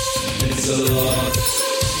 It's a lot.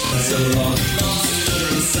 It's a lot. Master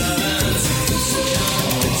and servants.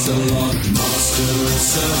 It's a lot. Master and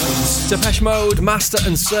servants. Depeche Mode, Master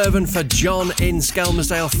and Servant for John in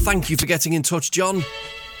Skelmersdale. Thank you for getting in touch, John.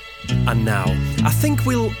 And now, I think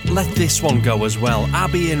we'll let this one go as well.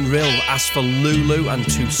 Abby in Rill asked for Lulu and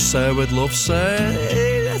To Sir With Love. Sir,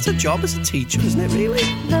 that's a job as a teacher, isn't it, really?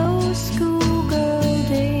 Those schoolgirl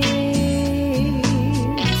days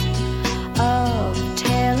of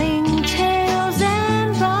telling tales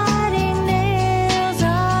and biting nails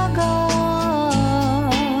are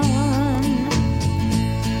gone.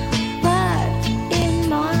 But in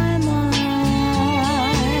my mind,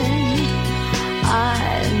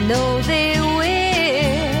 I know they will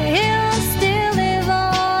still live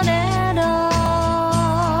on and on.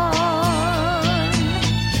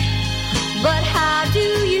 But how do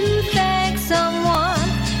you thank someone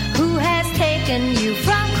who has taken you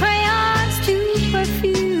from crayons to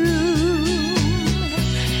perfume?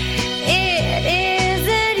 It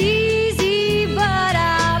isn't easy, but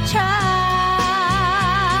I'll try.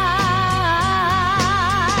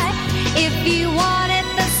 If you wanted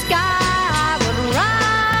the sky, I would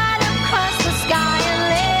ride across the sky in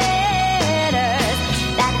letters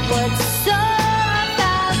that would soar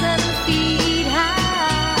 1,000 feet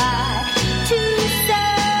high to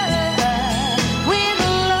serve with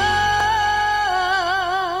love.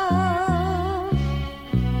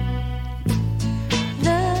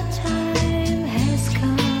 The time has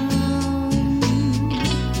come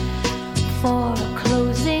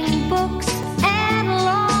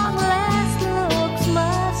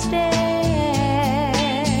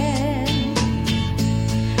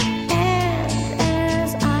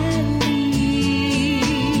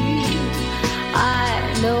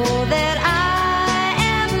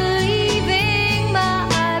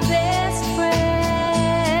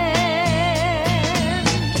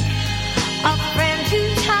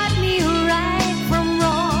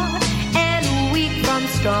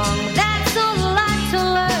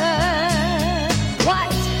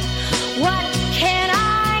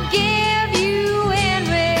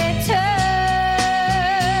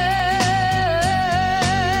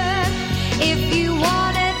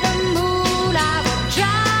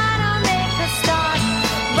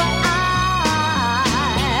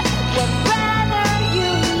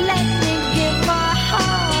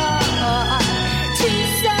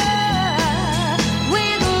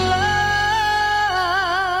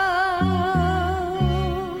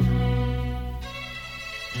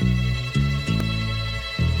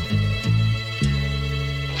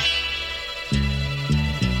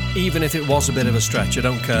even if it was a bit of a stretch. I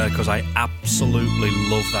don't care, because I absolutely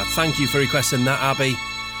love that. Thank you for requesting that, Abby.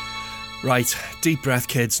 Right, deep breath,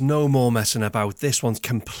 kids. No more messing about. This one's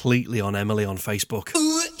completely on Emily on Facebook.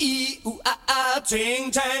 Ooh, ee, ooh, ah, ah,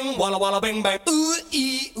 ting, tang, walla, walla, bang, bang. Ooh,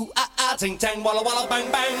 ee, ooh, ah, ah, ting, tang, walla, walla, bang,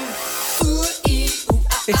 bang. Ooh, ee, ooh,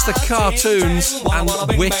 ah, It's the cartoons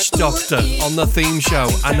and Witch Doctor on the theme show.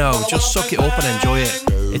 I know, just suck it up and enjoy it.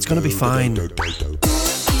 It's going to be fine.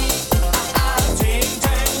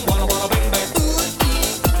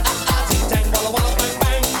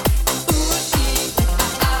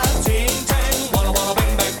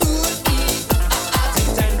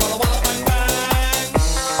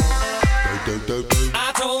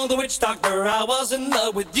 Doctor, I was in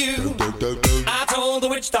love with you. I told the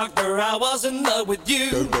witch doctor I was in love with you.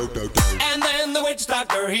 And then the witch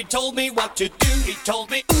doctor, he told me what to do. He told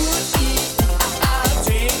me, ooh, ah,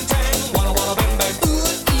 ting, tang, walla, walla, bang, bang. Ooh,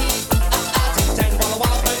 ah, ting, tang, walla,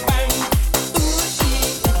 walla, bang, bang. Ooh,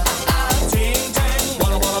 ah, ting, tang,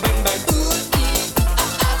 walla, walla, bang, bang. Ooh,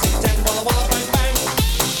 ah, ting, tang, walla, walla, bang, bang.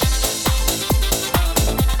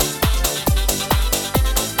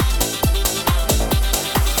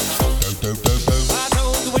 I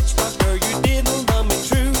told the witch doctor you didn't love me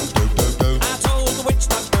true. I told the witch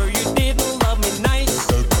doctor you didn't love me nice.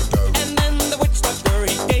 And then the witch doctor,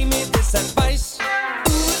 he gave me this advice.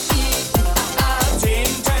 Ooh, ah,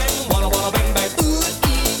 ting, tang, walla, walla, bang, bang. Ooh,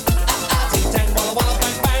 ah, ting, tang, walla, walla,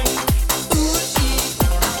 bang, bang. Ooh,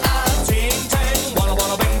 ah, ting, tang, walla,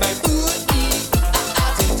 walla, bang, bang. Ooh, ah,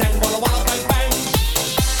 ting, tang, walla, walla, bang, bang.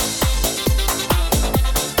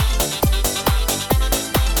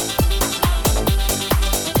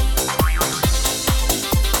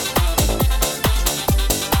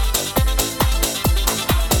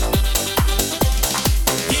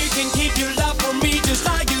 You can keep your love for me just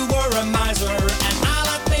like you were a miser. And I'll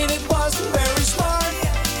admit it wasn't very smart.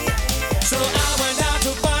 So I went out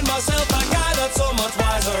to find myself a guy that's so much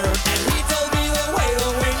wiser. And he told me the way to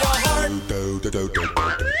win your heart.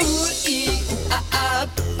 Ooh, ee, ooh, ah, ah.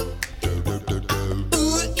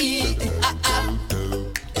 Ooh, ee, ooh, ah, ah. Ooh, ee, ooh, ah, ah.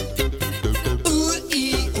 Ooh,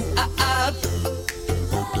 ee, ooh, ah, ah.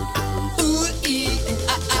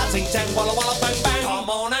 Ting, tang, walla, walla, bang, bang. Come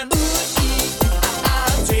on and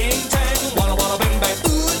ting, tang, walla, walla, bang, bang.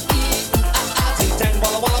 Ooh, ting, tang,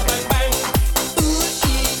 walla, walla, bang, bang. Ooh,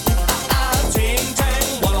 ting,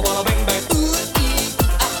 tang, walla, walla, bang, bang. Ooh,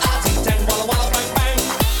 ting, tang, walla, walla, bang, bang.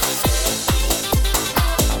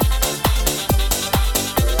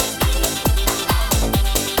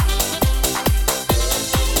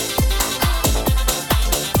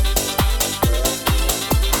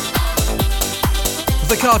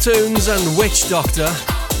 The cartoons and Witch Doctor.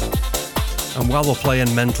 And while we're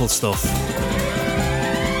playing mental stuff,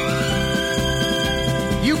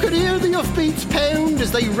 You could hear the hoofbeats pound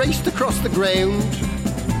as they raced across the ground,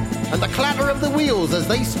 and the clatter of the wheels as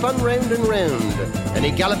they spun round and round. And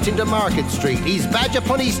he galloped into Market Street, his badge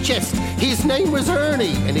upon his chest. His name was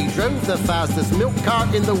Ernie, and he drove the fastest milk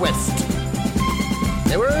cart in the West.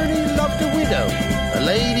 Now Ernie loved a widow, a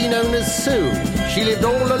lady known as Sue. She lived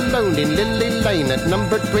all alone in Lily Lane at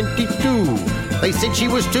number 22. They said she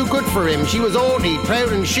was too good for him. She was haughty,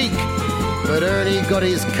 proud and chic. But Ernie got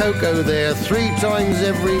his cocoa there 3 times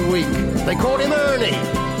every week. They called him Ernie.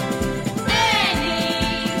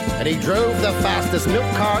 And he drove the fastest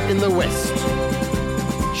milk cart in the West.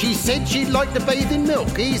 She said she'd like to bathe in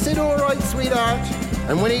milk. He said, all right, sweetheart.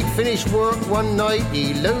 And when he'd finished work one night,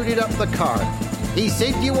 he loaded up the cart. He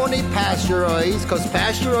said, you want it pasteurised, 'cause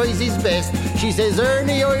pasteurised is best. She says,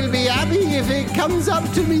 Ernie, I'll be happy if it comes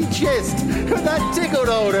up to me chest. That tickled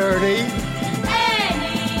old Ernie.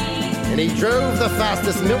 And he drove the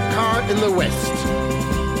fastest milk cart in the West.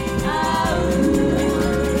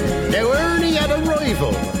 Now Ernie had a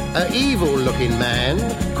rival, an evil-looking man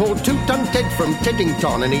called Two-Ton Ted from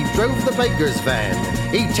Teddington, and he drove the baker's van.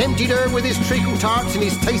 He tempted her with his treacle tarts and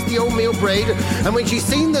his tasty oatmeal bread, and when she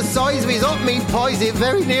seen the size of his hot meat pies, it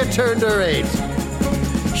very near turned her head.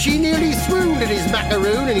 She nearly swooned at his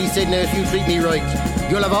macaroon, and he said, now if you treat me right,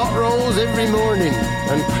 you'll have hot rolls every morning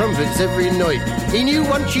and crumpets every night. He knew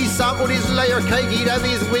once she sampled his layer cake, he'd have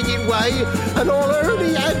his wicked way, and all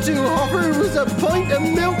Ernie had to offer was a pint of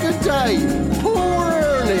milk a day. Poor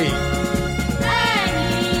Ernie!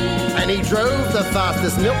 And he drove the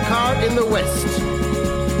fastest milk cart in the West.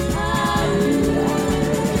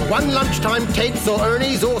 One lunchtime, Ted saw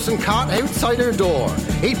Ernie's horse and cart outside her door.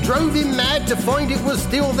 It drove him mad to find it was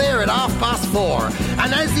still there at 4:30.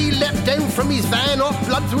 And as he leapt down from his van, off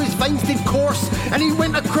blood through his veins did course, and he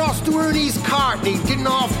went across to Ernie's cart, and he didn't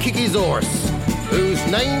half kick his horse, whose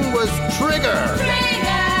name was Trigger.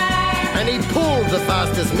 and he pulled the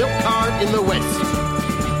fastest milk cart in the West.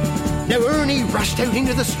 Now Ernie rushed out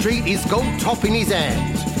into the street, his gold top in his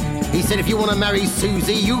hand. He said, if you want to marry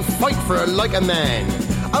Susie, you fight for her like a man.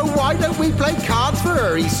 Oh, why don't we play cards for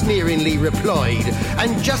her, he sneeringly replied.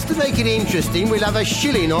 And just to make it interesting, we'll have a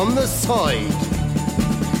shilling on the side.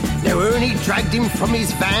 Now Ernie dragged him from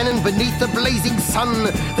his van, and beneath the blazing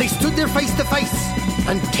sun, they stood there face to face,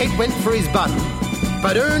 and Ted went for his bun.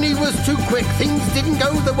 But Ernie was too quick, things didn't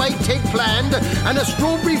go the way Ted planned, and a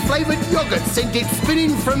strawberry-flavoured yoghurt sent it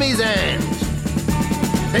spinning from his hand.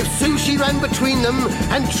 Now Susie ran between them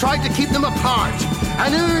and tried to keep them apart,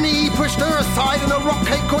 and Ernie pushed her aside and a rock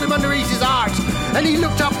cake caught him underneath his heart. And he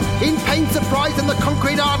looked up in pained surprise, and the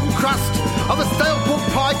concrete hardened crust of a stale pork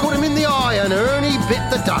pie caught him in the eye, and Ernie bit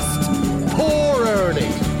the dust. Poor Ernie.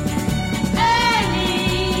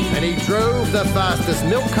 Ernie! And he drove the fastest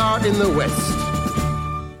milk cart in the West.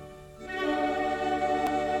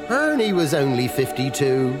 Ernie was only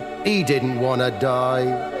 52. He didn't want to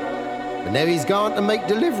die. But now he's gone to make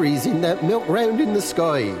deliveries in that milk round in the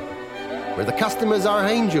sky, where the customers are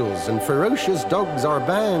angels and ferocious dogs are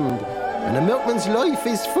banned, and a milkman's life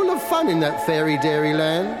is full of fun in that fairy dairy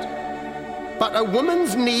land. But a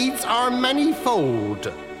woman's needs are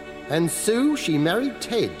manifold, and Sue, she married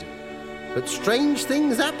Ted. But strange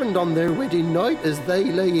things happened on their wedding night as they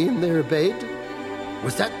lay in their bed.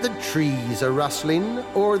 Was that the trees a-rustling,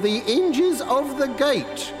 or the hinges of the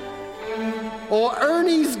gate? Or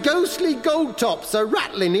Ernie's ghostly gold tops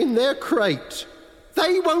a-rattling in their crate?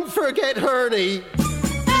 They won't forget Ernie.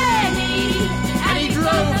 Ernie! And he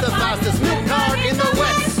drove the fastest milk cart in the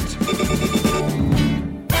West.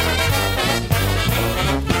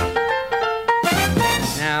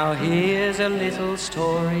 Now here's a little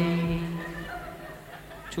story.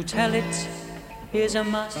 To tell it is a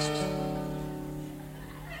must.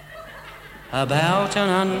 About an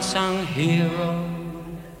unsung hero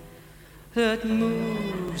that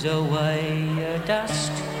moves away a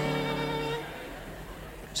dust.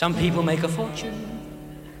 Some people make a fortune,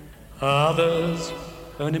 others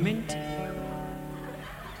earn a mint.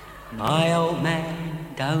 My old man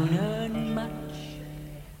don't earn much.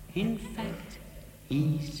 In fact,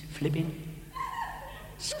 he's flipping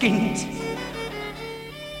skint.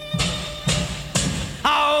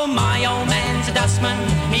 Oh, my old man's a dustman.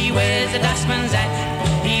 He wears a dustman's hat.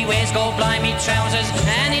 He wears gold blimey trousers,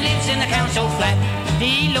 and he lives in the council flat.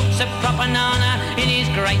 He looks a proper nana in his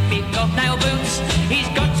great big hobnail boots. He's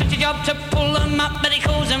got such a job to pull them up, but he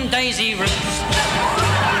calls them daisy roots.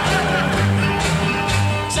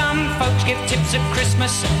 Some folks give tips at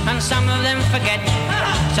Christmas, and some of them forget.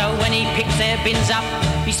 So when he picks their bins up,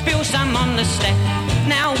 he spills some on the step.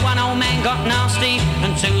 Now one old man got nasty,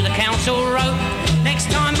 and to the council wrote, next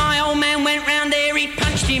time my old man went round there, he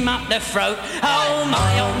punched him up the throat. Oh,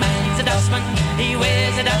 my old man's a dustman. He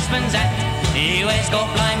wears a dustman's hat. He wears gold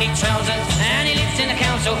blimey trousers, and he lives in a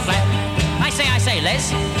council flat. I say,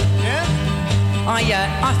 Les. Yeah?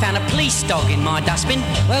 I found a police dog in my dustbin.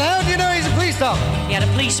 Well, how do you know he's a police dog? He had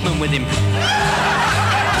a policeman with him.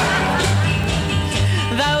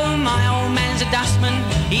 Though my old man's a dustman,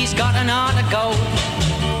 he's got an heart of gold.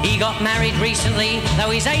 He got married recently, though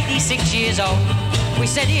he's 86 years old. We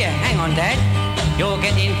said, here, hang on, Dad, you're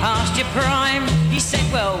getting past your prime. He said,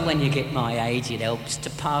 well, when you get my age, it helps to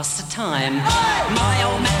pass the time. My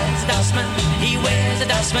old man's a dustman, he wears a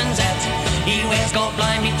dustman's hat. He wears gold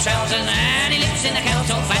blimey trousers, and he lives in a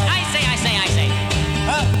council flat. I say.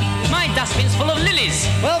 My dustbin's full of lilies.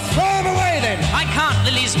 Well, throw them away, then. I can't,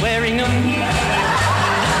 Lily's wearing them.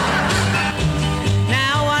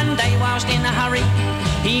 Now, one day, whilst in a hurry,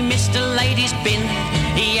 he missed a lady's bin.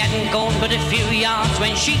 He hadn't gone but a few yards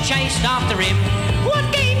when she chased after him. What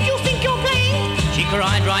game do you think you're playing? She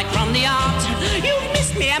cried right from the yard. You've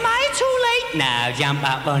missed me, am I too late? Now jump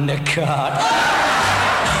up on the cart.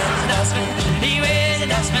 He wears a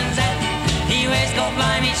dustman's hat. He wears gold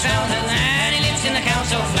blimey trousers, and he lives in the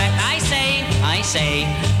council flat. I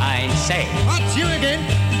say. What's you again?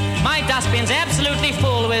 My dustbin's absolutely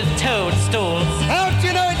full with toadstools. How do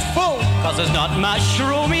you know it's full? 'Cause there's not much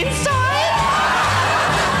room inside.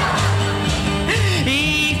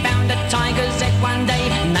 He found a tiger's head one day,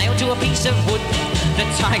 nailed to a piece of wood. The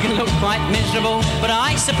tiger looked quite miserable, but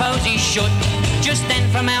I suppose he should. Just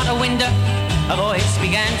then from out a window, a voice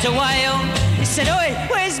began to wail. He said, oi,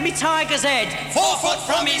 where's me tiger's head? 4 foot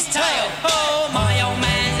from his tail. Oh, my old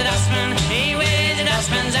man's a dustman. He wears a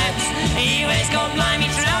dustman's hat. He wears gold blimey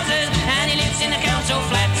trousers, and he lives in the council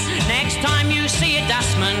flats. Next time you see a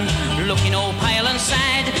dustman looking all pale and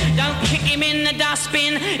sad, don't kick him in the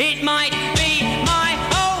dustbin. It might be my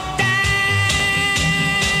old dad.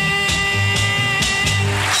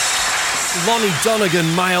 Lonnie Donegan,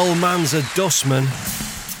 My Old Man's a Dustman.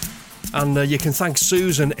 And you can thank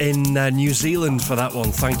Susan in New Zealand for that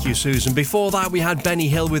one. Thank you, Susan. Before that, we had Benny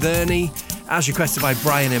Hill with Ernie, as requested by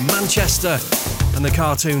Brian in Manchester. And the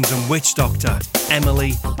Cartoons and Witch Doctor,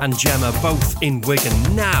 Emily and Gemma, both in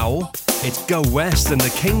Wigan. Now, it's Go West and the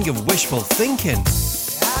King of Wishful Thinking.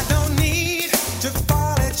 I don't need to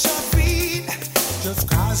fall at your feet just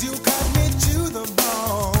 'cause you cut me to the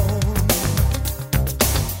bone.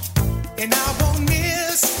 And I won't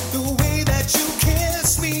miss the way that you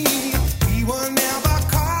kiss me. We were never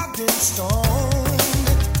carved in stone.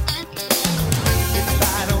 If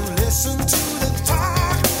I don't listen to the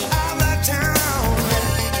talk of the town,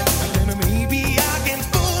 then maybe I can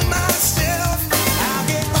fool myself. I'll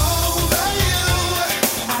get over you.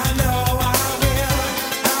 I know I will.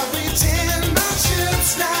 I'll pretend my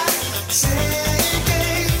ship's not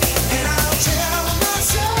sinking, and I'll tell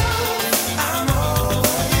myself I'm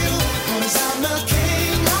over you, 'cause I'm the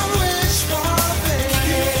king of wishful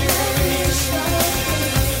thinking.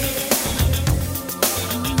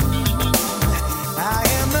 I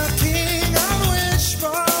am the king of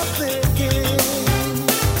wishful thinking.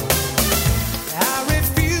 I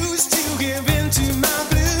refuse to give in to my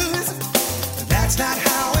blues. That's not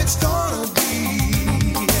how it's gonna be.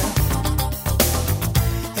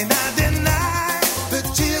 And I deny the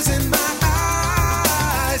tears in my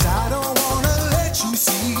eyes. I don't wanna let you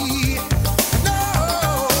see, no,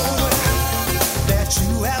 that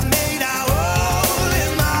you have made a hole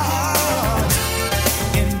in my heart.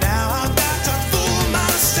 And now I've got to fool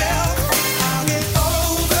myself. I'll get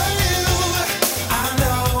over you. I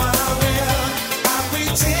know I will. I'll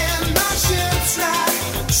pretend my ship's not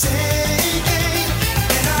sinking,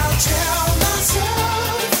 and I'll tell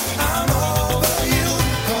myself I'm over you,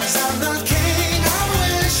 'cause I'm the king of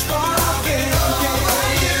wishful thinking.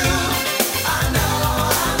 I know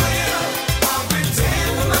I will. I'll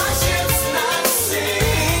pretend my ship's not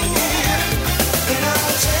sinking, and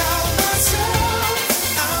I'll tell myself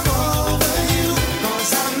I'm over you,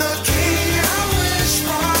 'cause I'm the king of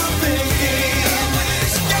wishful thinking.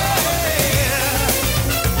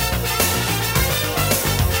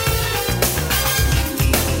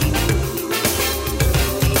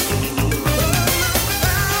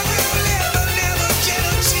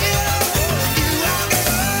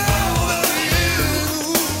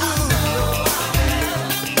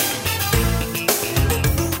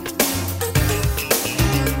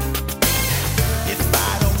 If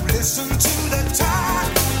I don't listen to the talk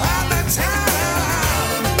of the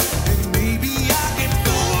town, then maybe I can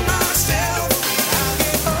fool myself. I'll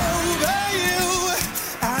get over you.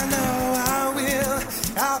 I know I will.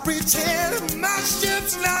 I'll pretend my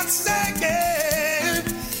ship's not sinking,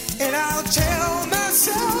 and I'll tell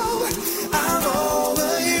myself I'm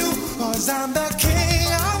over you, 'cause I'm the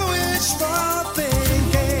king of wishful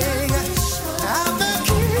thinking. I'm the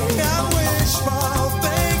king of wishful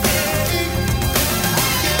thinking.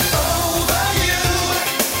 Over you,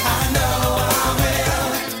 I know I will.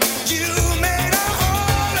 You made a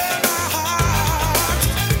hole in my heart,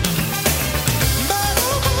 but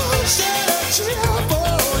I won't shed a tear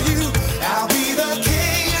for you. I'll be the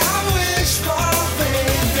king of wishful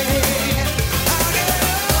thinking. I'll get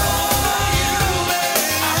over you,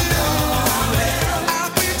 I know I will.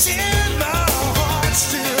 I'll pretend my heart's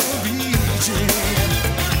still beating,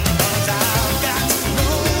 'cause I've got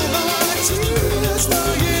no more tears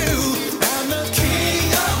for you. I'm the king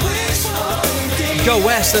of wishful thinking. Go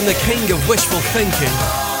West and the King of Wishful Thinking.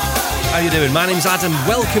 How you doing? My name's Adam.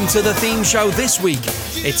 Welcome to the theme show this week.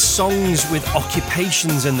 It's songs with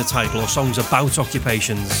occupations in the title, or songs about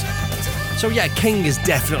occupations. So yeah, king is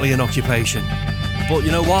definitely an occupation. But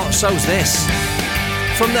you know what? So's this.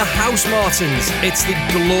 From the House Martins, it's the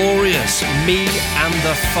glorious Me and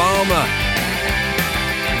the Farmer.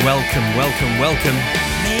 Welcome, welcome, welcome.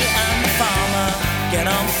 Me and the farmer get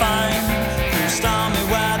on fine through stormy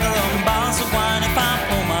weather on bars of wine. If I'm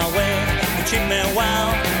on my way, he'll treat me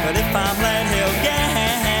well, but if I'm late, he'll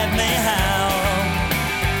get me hell.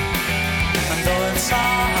 And though it's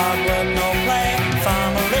all hard work, no play,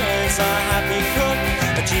 farmer is a happy cook,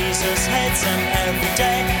 but Jesus hates him every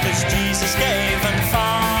day, 'cause Jesus gave and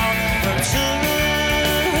farmer took.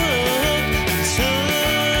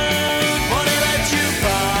 What did I do?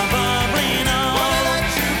 Probably know.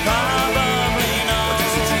 Probably know.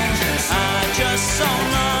 I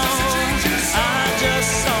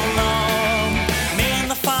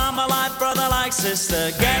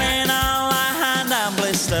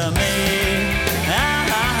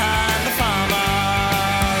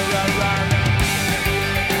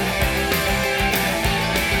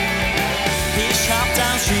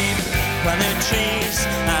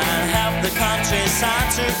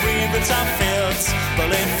weaved our fields,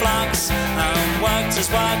 bullied flocks, and worked as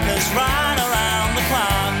workers right around the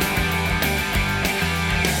clock.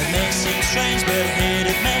 It may seem strange, but heed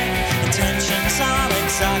it may. Intentions are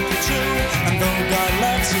exactly true, and though God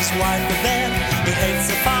loves his wife within, he hates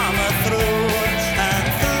the farmer through and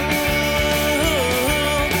through.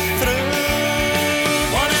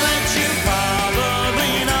 Wanna let you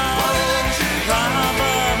probably know,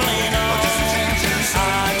 probably know.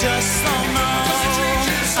 I just don't know,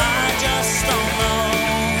 I just don't know.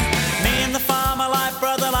 Me and the farmer like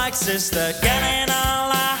brother, like sister, getting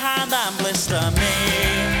all our hand and blister. Me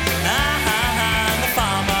and the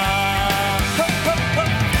farmer.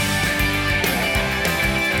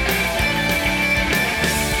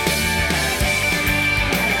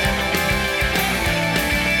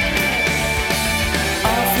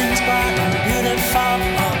 All things bright and beautiful,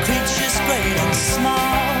 all creatures great and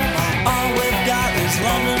small. All we've got is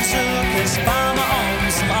London Zoo, 'cause farmer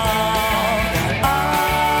owns them all.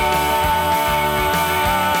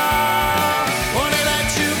 Wanna let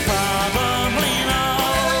you probably know,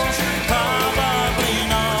 probably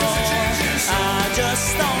know. I just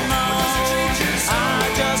don't know, I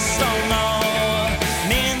just don't know.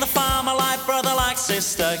 Me and the farmer like brother, like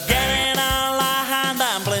sister, getting all our hand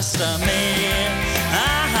and blister. Me and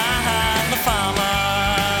the farmer.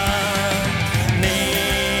 Me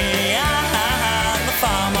and the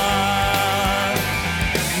farmer.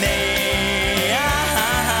 Me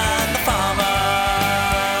and the farmer.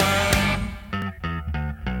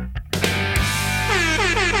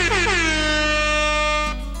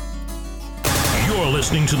 You're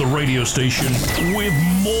listening to the radio station with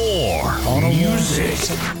more On a music.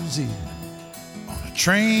 on a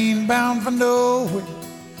train bound for nowhere,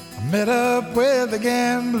 I met up with a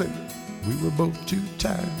gambler. We were both too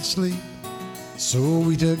tired to sleep, so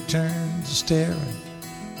we took turns staring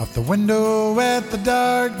out the window at the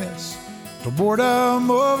darkness. The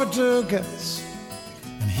boredom overtook us,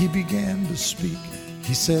 and he began to speak.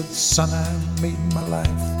 He said, "Son, I made my life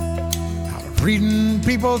out of reading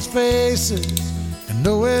people's faces and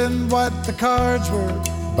knowing what the cards were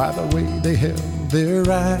by the way they held their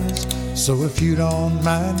eyes. So if you don't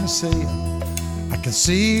mind me saying, I can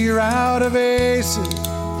see you're out of aces.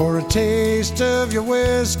 For a taste of your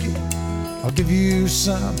whiskey, I'll give you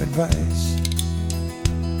some advice."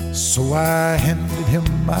 So I handed him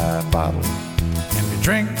my bottle, and he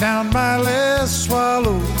drank down my last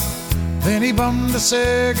swallow. Then he bummed a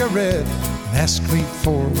cigarette and asked me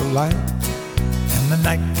for a light. And the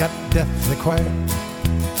night got deathly quiet,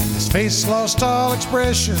 and his face lost all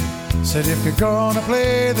expression. Said, "If you're gonna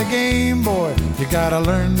play the game, boy, you gotta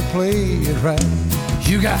learn to play it right.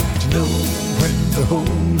 You got to know when to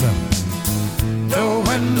hold 'em, know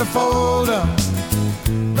when to fold 'em,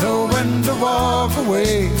 know when to walk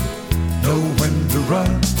away, know when to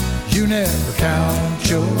run. You never count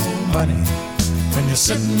your money when you're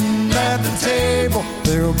sitting at the table.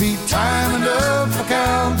 There'll be time enough for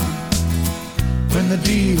counting when the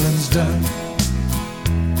dealing's done."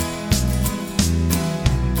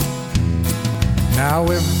 Now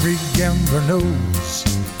every gambler knows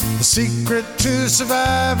the secret to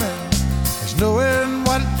surviving is knowing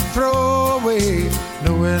what to throw away,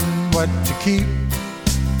 knowing what to keep.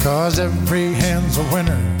 'Cause every hand's a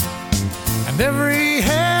winner and every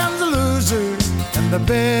hand's a loser, and the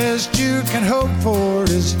best you can hope for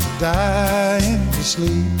is to die in your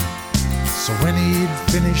sleep. So when he'd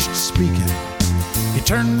finished speaking, he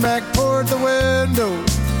turned back toward the window,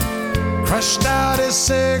 crushed out his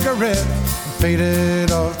cigarette, and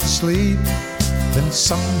faded off to sleep. Then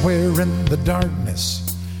somewhere in the darkness,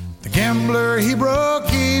 the gambler, he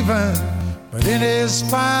broke even. But in his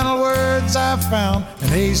final words, I found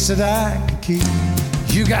an ace that I could keep.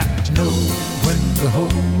 You got to know when to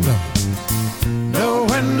hold 'em, know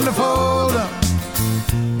when to fold 'em,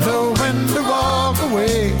 know when to walk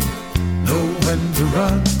away, know when to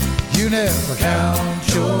run. You never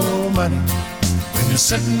count your money when you're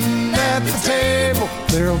sitting at the table.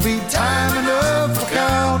 There'll be time enough for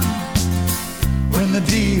counting when the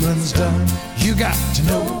dealing's done. You got to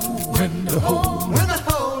know when to hold 'em,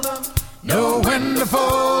 know when to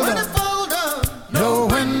fold 'em, know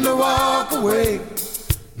when to walk away,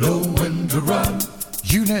 know when to run.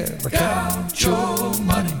 You never count your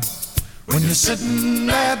money when you're sitting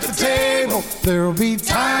at the table. There'll be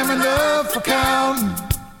time enough for counting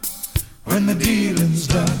when the dealing's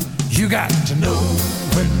done. You got to know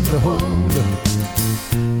when to hold 'em,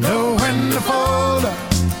 know when to fold 'em,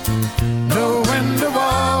 know when to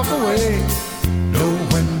walk away, know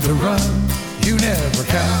when to run. You never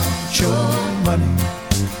count your money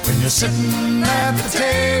when you're sitting at the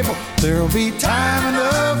table. There'll be time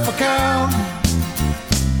enough for counting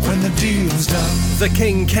deal's done. The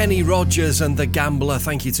King, Kenny Rogers and The Gambler.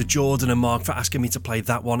 Thank you to Jordan and Mark for asking me to play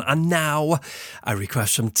that one. And now, a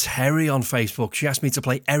request from Terry on Facebook. She asked me to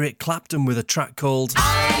play Eric Clapton with a track called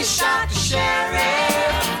I shot the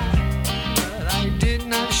sheriff, but I did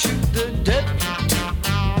not shoot the deputy.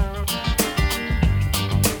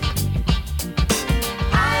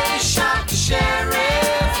 I shot the sheriff,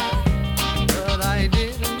 but I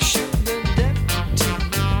didn't shoot the deputy.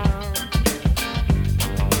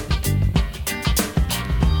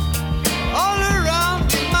 All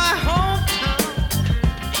around in my hometown,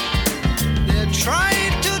 they're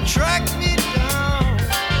trying to track me down.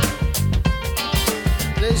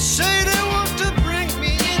 They say they want to bring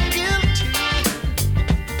me in guilty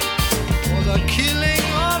for the killing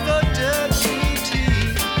of a deputy,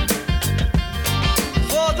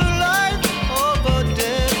 for the life of a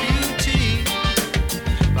deputy.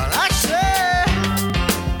 But I say,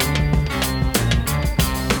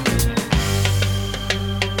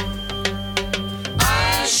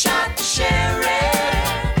 I shot the sheriff,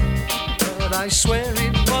 but I swear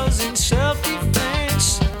it was in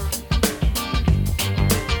self-defense.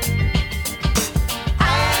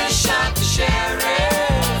 I shot the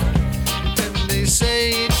sheriff, and they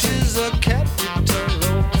say it is a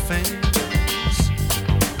capital offense.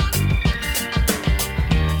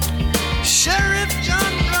 Sheriff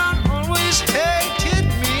John Brown always hated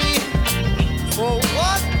me for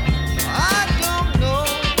what I don't know.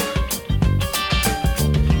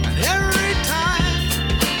 And every time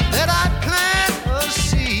that I plant a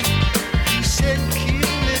seed, he said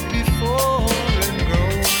kill it before it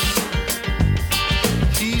grows.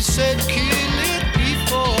 He said kill it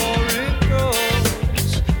before it grows.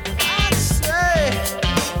 I say,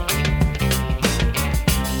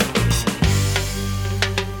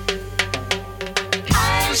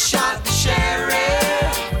 I shot the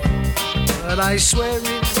sheriff, but I swear it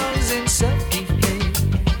was in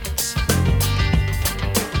self-defense.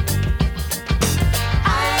 I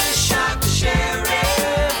shot the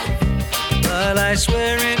sheriff, but I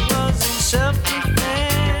swear it was in self-defense.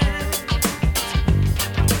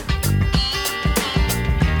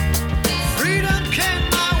 Freedom came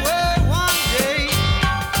my way one day,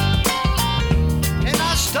 and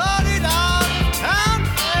I started out town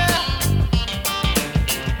there.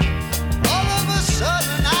 All of a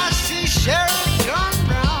sudden I see Sheriff John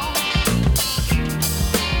Brown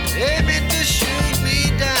aiming to shoot me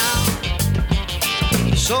down.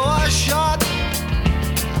 So I shot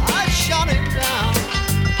him down.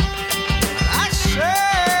 I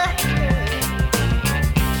said,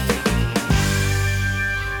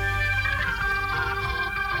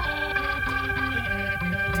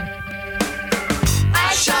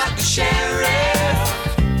 I shot the sheriff,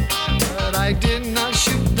 but I did not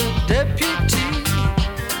shoot the deputy.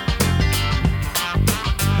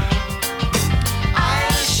 I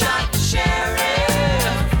shot the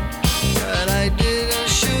sheriff, but I didn't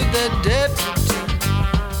shoot the deputy.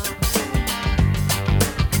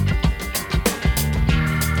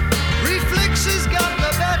 Reflexes got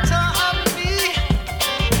the better of me,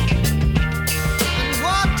 and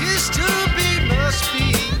what is to be must be.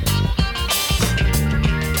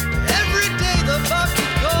 Every day the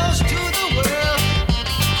bucket goes to the well,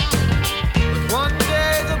 but one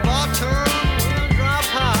day the bottom will drop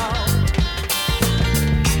out.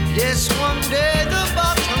 Yes, one day the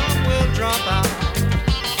bottom will drop out.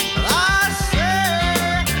 But I say,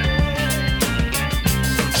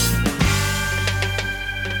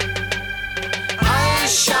 I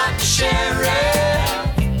shot the sheriff,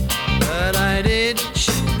 but I didn't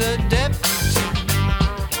shoot the deputy.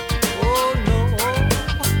 Oh no,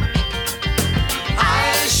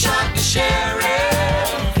 I shot the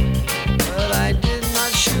sheriff, but I did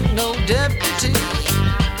not shoot no deputy.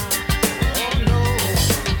 Oh no.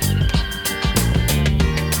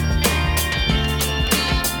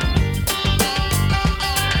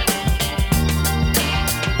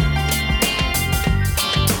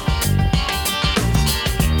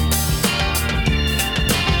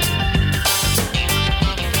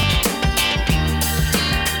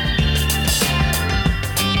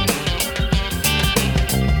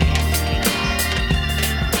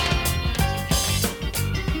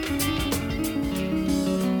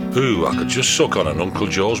 Ooh, I could just suck on an Uncle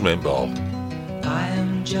Joe's mint ball. I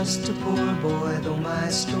am just a poor boy, though my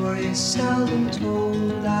story is seldom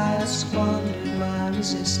told. I have squandered my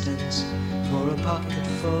resistance for a pocket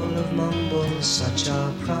full of mumbles, such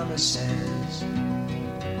are promises.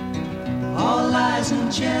 All lies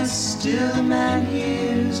and jest, still a man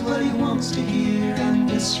hears what he wants to hear and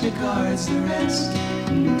disregards the rest.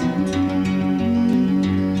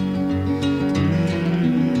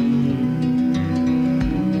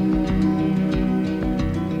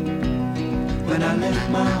 When I left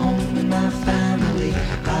my home and my family,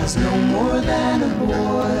 I was no more than a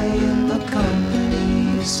boy in the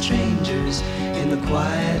company of strangers, in the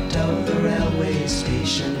quiet of the railway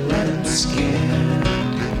station, running scared.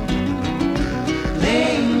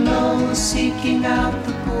 Laying low, seeking out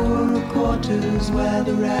the poorer quarters where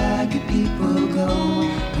the ragged people go,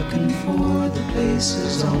 looking for the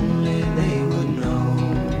places only they would know.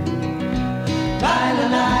 La la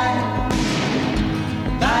la,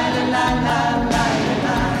 la la la la la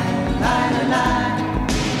la la la la,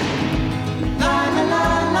 la la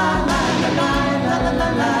la la la la la la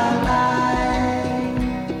la la.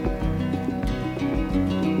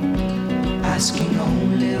 Asking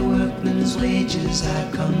only workmen's wages, I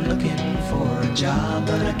come looking for a job,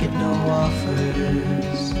 but I get no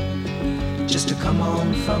offers. Just to come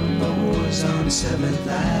on from the wars on 7th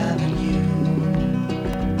Avenue.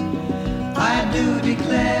 I do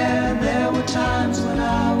declare there were times when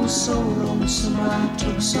I was so lonesome I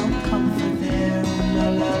took some comfort there. La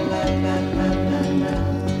la la la la la la.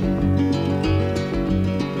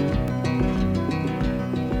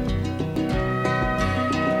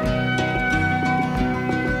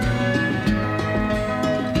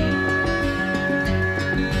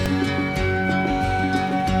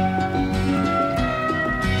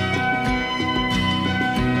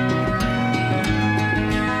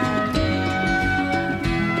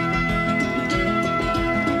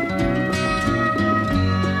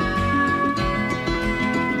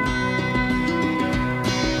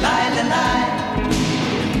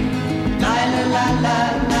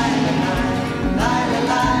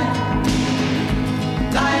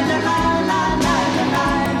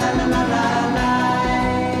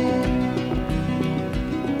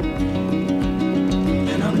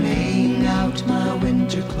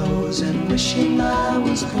 Wishing I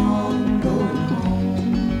was gone, going home,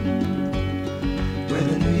 where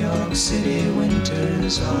the New York City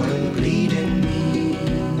winters are bleeding me,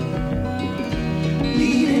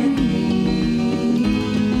 bleeding me,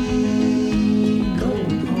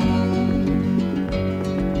 going home.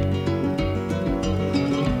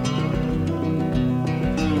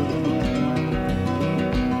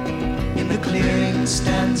 In the clearing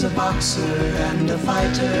stands a boxer and a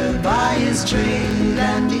fighter by his trade,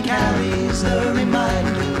 and he carries the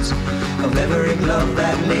reminders of every glove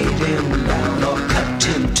that laid him down or cut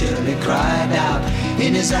him till he cried out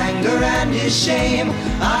in his anger and his shame,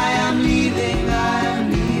 I am leaving,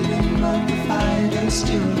 but the fighter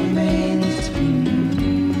still remains.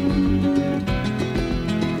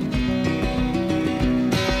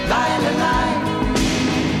 La la la,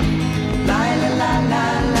 la la la la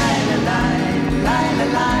la la la la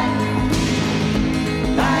la.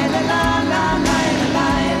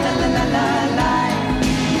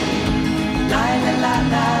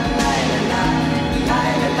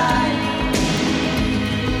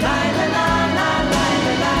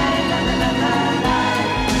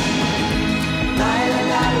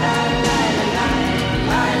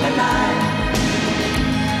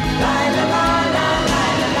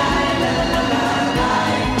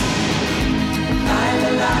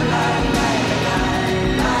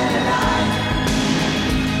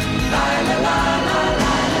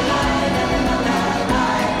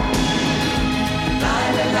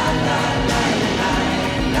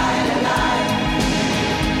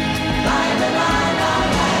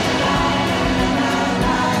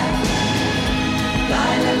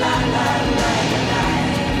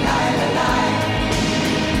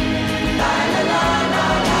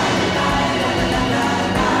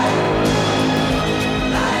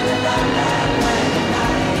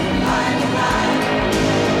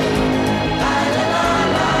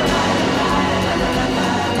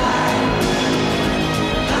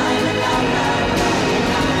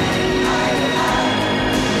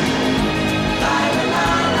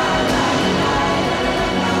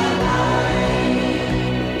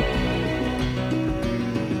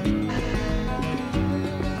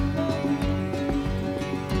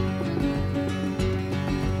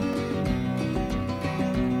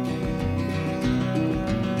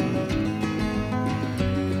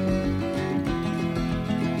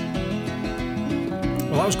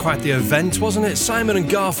 Quite the event, wasn't it? Simon and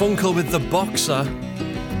Garfunkel with The Boxer.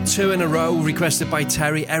 2 in a row, requested by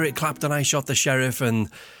Terry, Eric Clapton, I Shot the Sheriff, and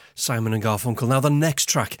Simon and Garfunkel. Now, the next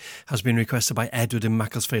track has been requested by Edward in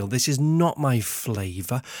Macclesfield. This is not my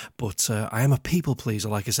flavour, but I am a people pleaser,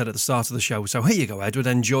 like I said at the start of the show. So here you go, Edward.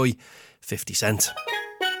 Enjoy 50 Cent.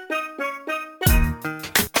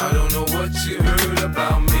 I don't know what you heard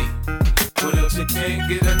about me, but else you can't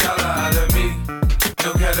get $1 out of me.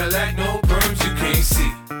 No Cadillac, no perms, you can't see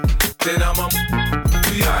that I'm a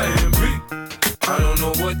B.I.M.B. I don't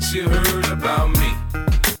know what what you heard about me.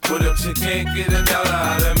 What up, you can't get a dollar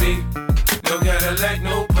out of me. No Cadillac,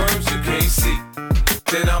 no perms, you can't see.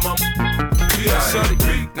 Then I'm a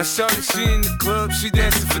Now shorty, she in the club, she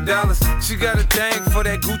dancing for dollars. She got a thing for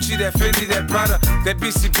that Gucci, that Fendi, that Prada, that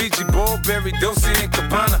BCBG, Burberry, Dolce and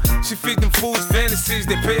Gabbana. She feed them fools fantasies,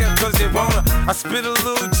 they pay her cause they want her. I spit a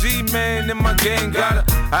little G, man, and my gang got her.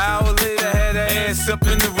 An hour later, had her ass up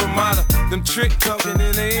in the Ramada. Them trick talking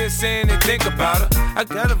in her ear saying they think about her. I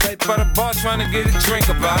got her right by the bar trying to get a drink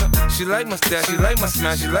about her. She like my style, she like my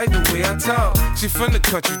smile, she like the way I talk. She from the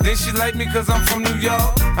country, then she like me cause I'm from New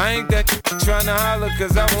York. I ain't that trying to holler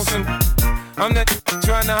cause I want some. I'm not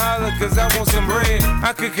trying to holler cause I want some bread.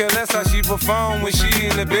 I could care less how she perform when she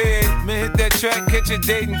in the bed. Man, hit that track, catch a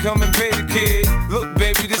date and come and pay the kid. Look,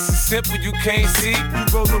 baby, this is simple, you can't see. You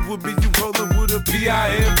rollin' with me, you rollin' with a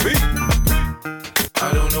P-I-M-P.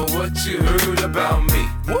 I don't know what you heard about me.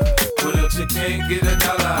 What else you can't get a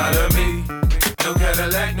dollar out of me. No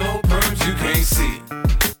Cadillac, no perms, you can't see.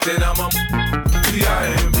 Then I'm a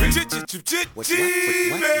P-I-M-P.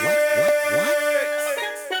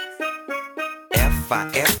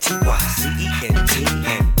 F-I-F-T-Y-C-E-N-T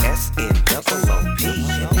and S-N-O-O-P.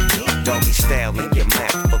 Doggy style in your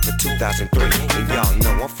mouth for the 2003. And y'all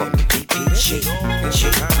know I'm from the DPG.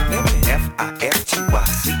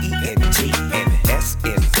 F-I-F-T-Y-C-E-N-T and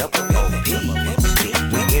S-N-O-O-P.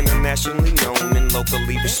 We internationally known and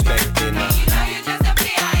locally respected.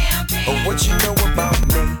 Oh, what you know about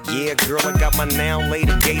me? Yeah, girl, I got my now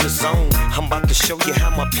later gators on. I'm about to show you how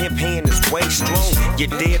my pimp hand is way strong. You're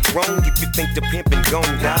dead wrong if you think the pimpin'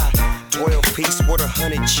 gon' die. 12-piece with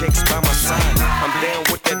 100 chicks by my side. I'm down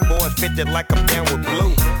with that boy, fitted like I'm down with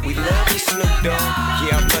Blue. We love you, Snoop Dogg.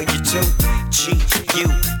 Yeah, I love you too.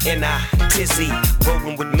 G-U-N-I-Tizzy,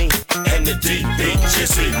 rollin' with me and the D-Big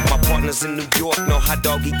Jizzy. My partners in New York know how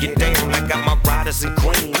doggy get down. I got my riders in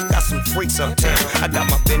Queens, got some freaks uptown. I got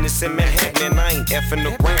my business in Manhattan and I ain't effing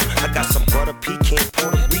around. I got some butter pecan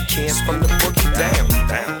Puerto Ricans from the boogie down.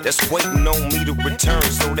 That's waiting on me to return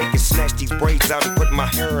so they can snatch these braids out and put my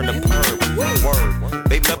hair in a perm. Word,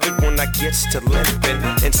 they love it when I gets to limping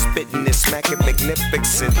and spitting and smacking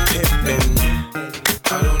magnificent pimping.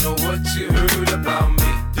 I don't know what you heard about me.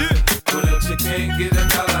 What else you can't get a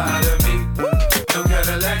dollar out of me. No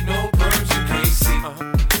Cadillac, no perms, you can't see.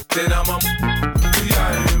 Then I'm a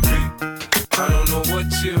P-I-M-P. I don't know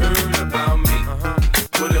what you heard about me.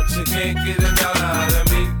 What else you can't get a dollar out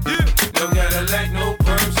of me. No Cadillac, no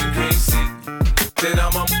perms, you can't see. Then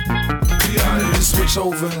I'm a P-I-M-P. Switch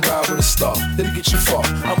over and ride with a star, that'll get you far.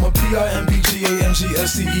 I'm a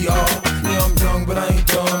P-I-M-P-G-A-M-G-S-T-E-R. Yeah, I'm young, but I ain't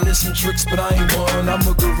dumb. There's some tricks, but I ain't one. I'm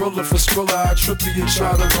a gorilla for Skrilla, I trip you,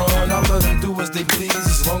 try to run. I let them do as they please,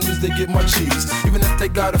 as long as they get my cheese. Even if they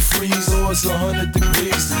gotta freeze or it's 100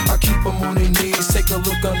 degrees, I keep them on their knees, take a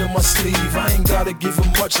look under my sleeve. I ain't gotta give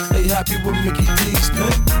them much, they happy with Mickey D's,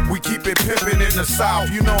 pimp. We keep it pimpin' in the South,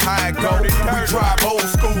 you know how it go. We drive old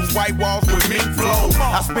schools, white walls with mink flow.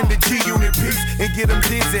 I spend the G-Unit piece and get them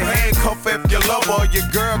dizzy. Handcuff if your lover or your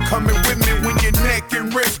girl coming with me when your neck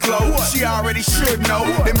and wrist glow. She already should know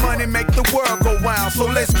that money make the world go round, so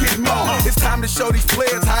let's get more. It's time to show these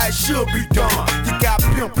players how it should be done. You got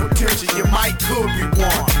pimp potential, you might could be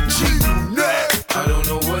one. G-Unit. I don't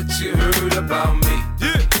know what you heard about me.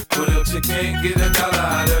 What else you can't get a dollar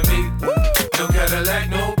out of me. No Cadillac,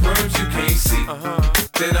 no perms, you can't see.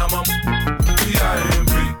 Then I'm a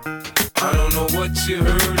P-I-M-P. I don't know what you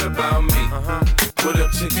heard about me. What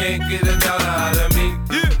up, you can't get a dollar out of me.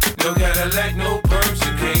 No Cadillac, no perms,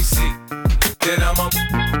 you can't see. Then I'm a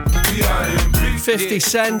P-I-M-P. 50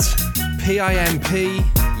 Cent, P-I-M-P.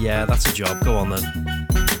 Yeah, that's a job. Go on then.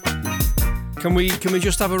 Can we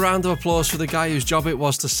just have a round of applause for the guy whose job it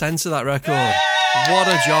was to censor that record? What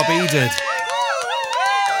a job he did.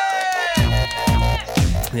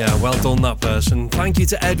 Yeah, well done that person. Thank you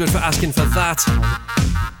to Edward for asking for that.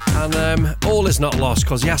 And all is not lost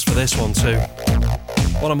because he asked for this one too.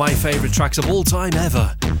 One of my favourite tracks of all time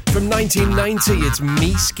ever. From 1990, it's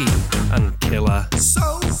Meeski and Killer.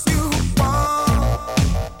 So you want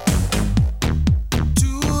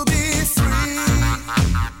to be free,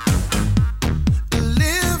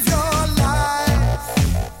 live your life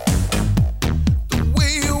the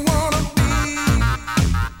way you wanna be.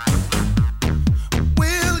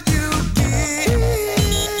 Will you give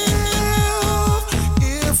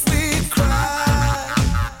if we cry?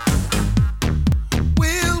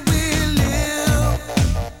 Will we live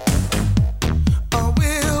or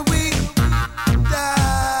will we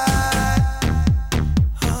die?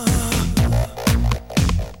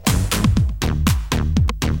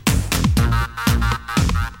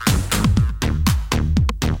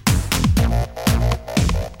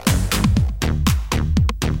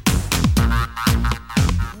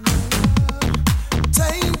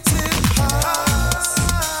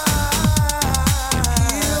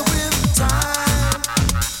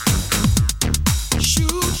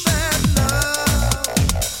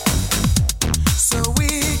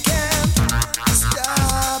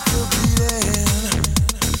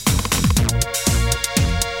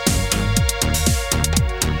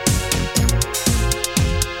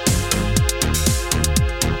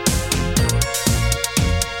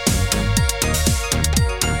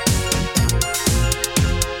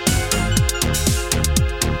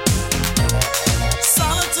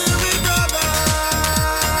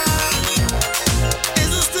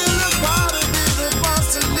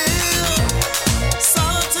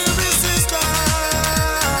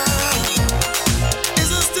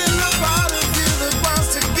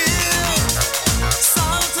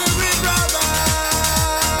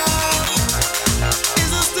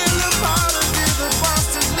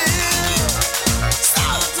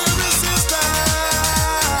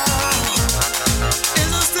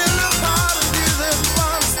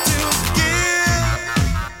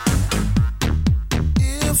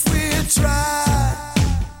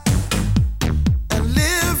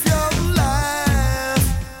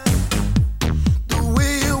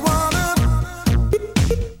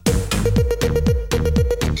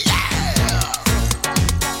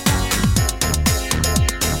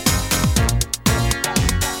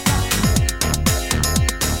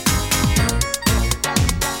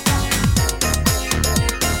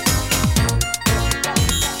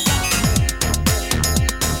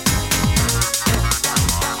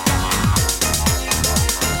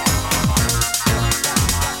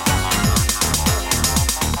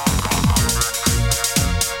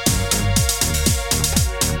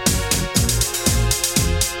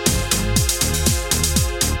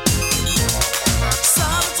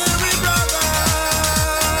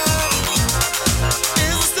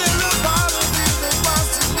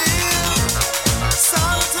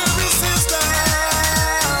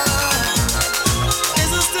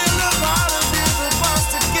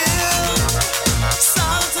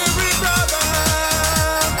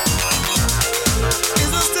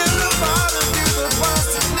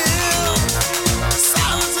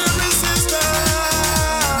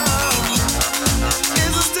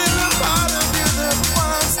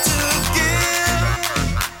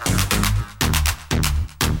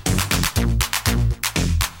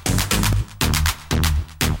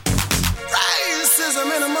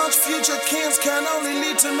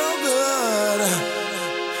 to no good.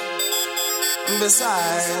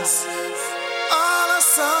 Besides, all our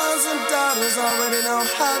sons and daughters already know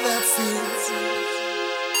how that feels.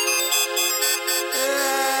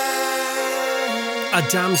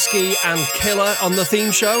 Adamski and Killer on the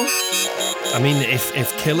theme show. I mean,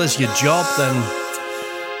 if Killer's your job, then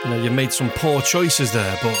you know you made some poor choices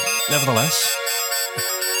there, but nevertheless.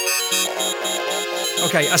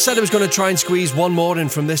 Okay, I said I was going to try and squeeze one more in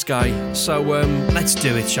from this guy, so let's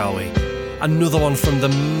do it, shall we? Another one from the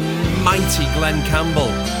mighty Glenn Campbell.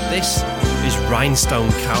 This is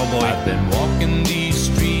Rhinestone Cowboy. I've been walking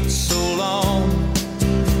these streets so long,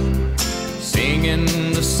 singing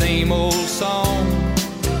the same old song.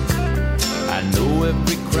 I know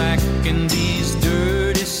every crack in these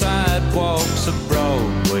dirty sidewalks of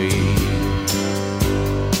Broadway,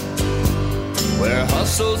 where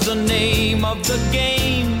hustle's the name of the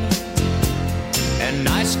game, and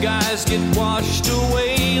nice guys get washed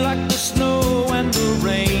away like the snow and the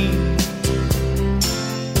rain.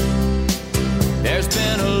 There's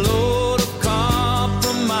been a load of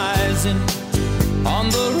compromising on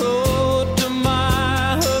the road to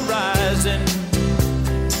my horizon,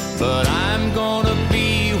 but I'm gonna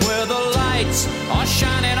be where the lights are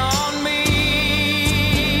shining on me,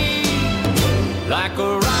 like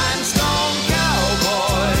a rhinestone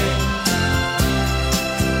cowboy,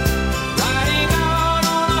 riding out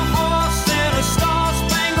on a horse in a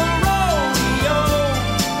star-spangled rodeo,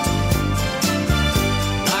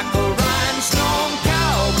 like a rhinestone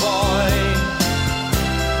cowboy,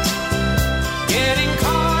 getting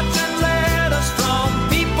cards and letters from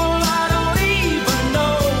people I don't even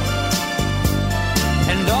know,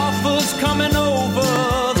 and offers coming over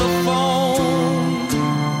the phone.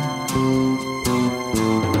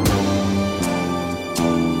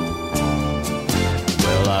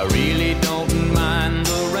 Well, I really don't mind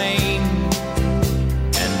the rain,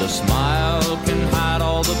 and a smile can hide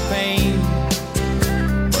all the pain,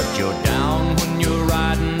 but you're down when you're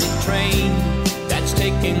riding the train that's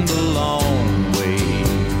taking the long way.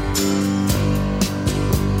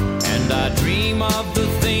 And I dream of the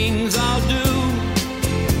things I'll do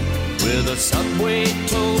with a Subway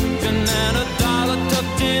token and $1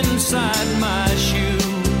 tucked inside my shoe.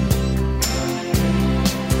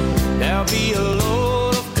 There'll be a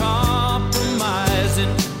load of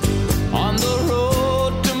compromising on the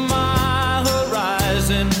road to my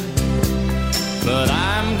horizon, but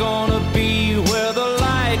I'm gonna be where the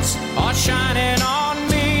lights are shining on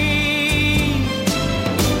me,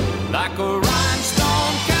 like a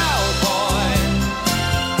rhinestone cowboy,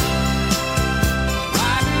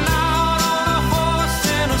 riding out on a horse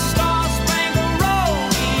in a star-spangled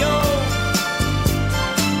rodeo,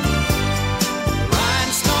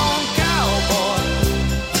 rhinestone cowboy,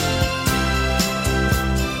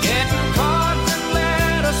 getting cards and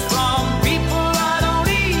letters from people I don't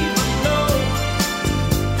even know,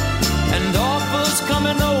 and offers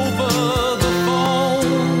coming over the phone.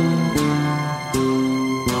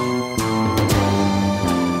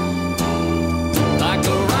 Like a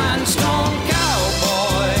rhinestone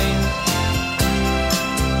cowboy,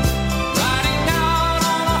 riding out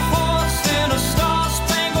on a horse in a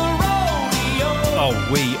star-spangled rodeo. Oh,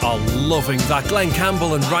 we are loving that. Glenn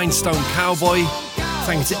Campbell and Rhinestone Cowboy.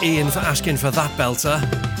 Thank you to Ian for asking for that belter.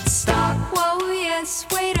 Stop, whoa, yes,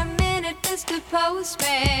 wait a minute, Mr.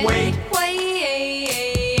 Postman. Wait,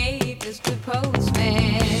 Mr.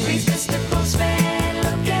 Postman. Please, Mr. Postman,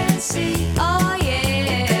 look and see. Oh,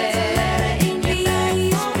 yeah.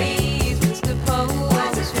 Please, Mr.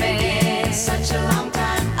 Postman. Such a long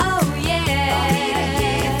time. Oh,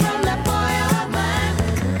 yeah. From that boy of mine.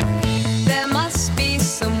 There must be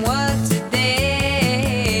some word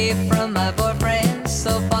today from my boyfriend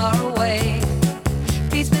so far away.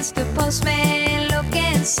 Please, Mr. Postman, look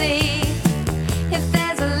and see if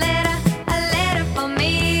there's a letter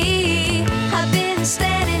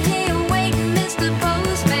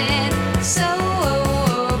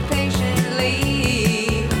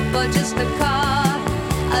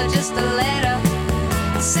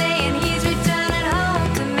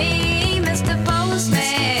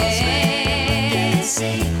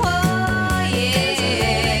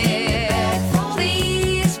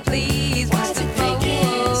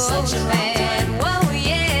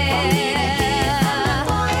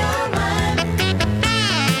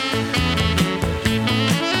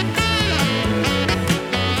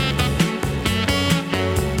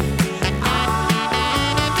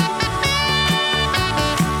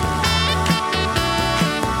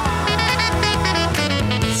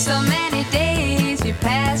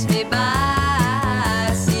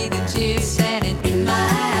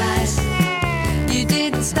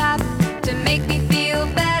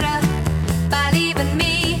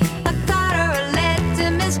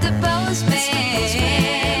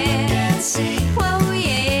Whoa,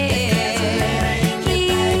 yeah.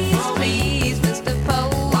 Please, Mr.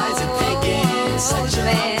 Postman,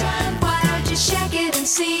 why don't you check it and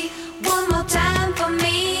see one more time for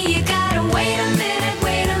me? You gotta wait a minute,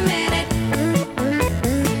 wait a minute.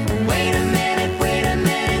 Wait a minute, wait a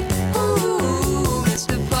minute. Ooh,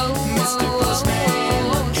 Mr. Postman,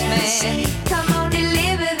 come on,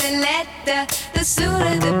 deliver the letter. The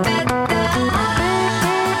sooner the better.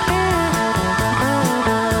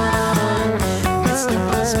 Mr.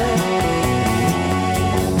 Postman.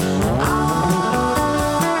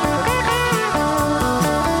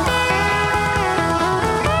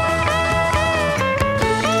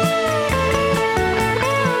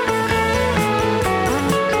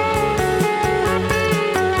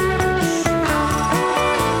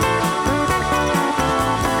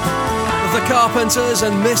 The Carpenters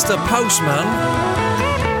and Mr. Postman.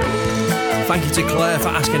 Thank you to Claire for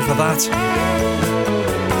asking for that.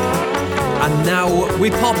 And now we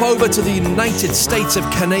pop over to the United States of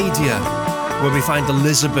Canada, where we find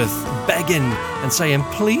Elizabeth begging and saying,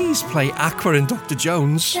 please play Aqua and Dr.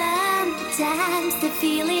 Jones. Sometimes the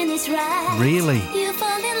feeling is right. Really? You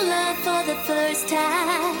fall in love for the first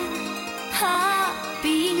time.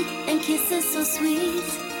 Heartbeat and kisses so sweet.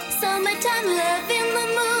 Summertime love in the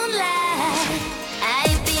moonlight.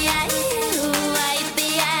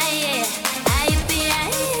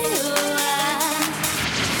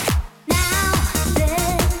 Now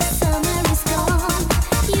the summer is gone.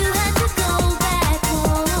 You had to go back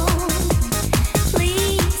home.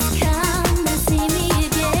 Please come and see me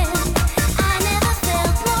again. I never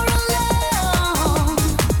felt more alone.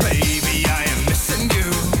 Baby, I am missing you.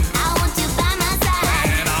 I want you by my side.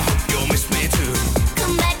 And I hope you'll miss me too.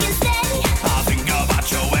 Come back and stay. I think about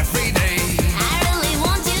you every day. I really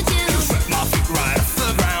want you to. You swept my feet right off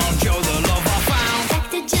the ground. You're the love I found.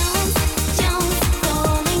 Dr. Jones, Jones,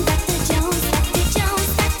 calling Dr. Jones, Dr. Jones,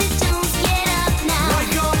 Dr. Jones, get up now.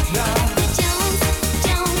 Wake up now. Dr. Jones,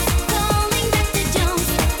 Jones, calling Dr. Jones,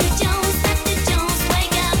 Dr. Jones, Dr. Jones,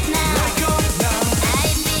 wake up now. Wake up now.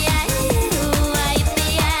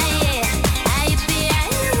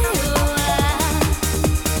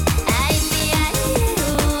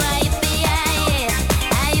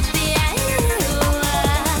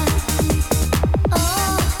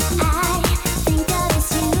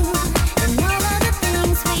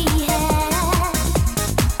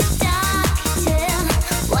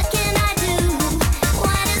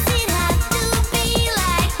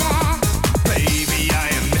 Baby, I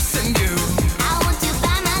am missing you.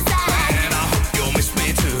 And I hope you'll miss me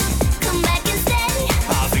too. Come back and stay.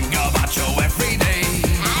 I think about you every day.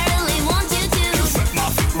 I really want you to. You swept my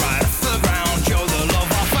feet right off the ground. You're the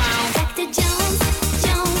love I found. Dr. Jones,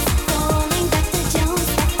 Jones, calling Dr. Jones,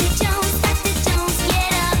 Dr. Jones, Dr. Jones,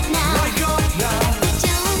 get up now. Wake up now. Dr.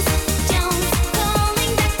 Jones, Jones,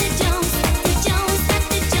 calling Dr. Jones, Dr. Jones,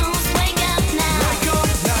 Dr. Jones, wake up now. Wake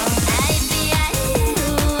up now.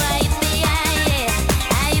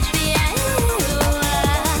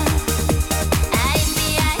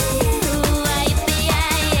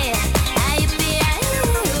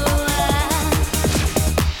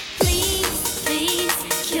 Please, please,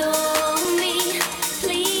 cure me.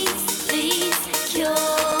 Please, please,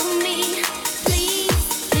 cure me. Please,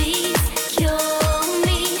 please, cure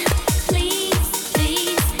me. Please,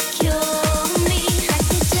 please, cure me.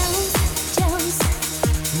 Dr. Jones, Jones,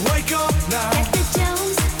 Wake up now. Dr.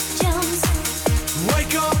 Jones, Jones,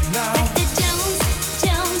 Wake up now. Dr. Jones,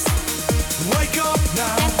 Jones, Wake up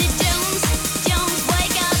now. Dr. Jones, Jones,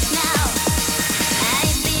 wake up now.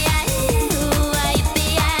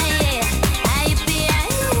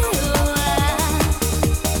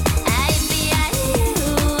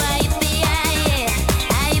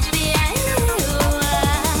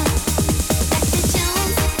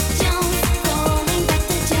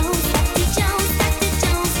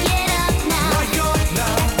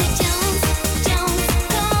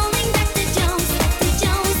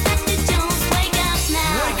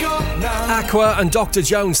 Aqua and Dr.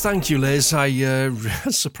 Jones. Thank you, Liz. I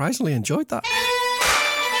surprisingly enjoyed that.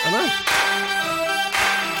 I know.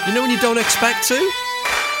 You know when you don't expect to?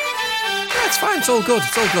 Yeah, it's fine. It's all good.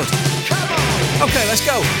 It's all good. Okay, let's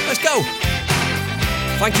go. Let's go.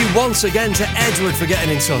 Thank you once again to Edward for getting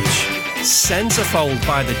in touch. Centerfold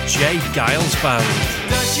by the Jay Giles Band.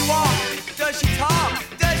 Does she walk? Does she talk?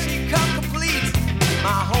 Does she come complete?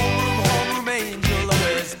 My homeroom angel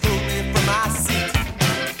always pulled me from my seat.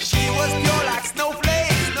 She was pure like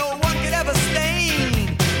snowflakes, no one could ever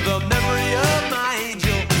stain. The memory of my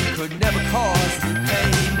angel could never cause me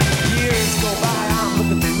pain. Years go by, I'm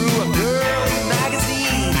looking through a girl's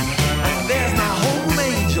magazine, and there's my home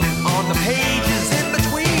angel on the page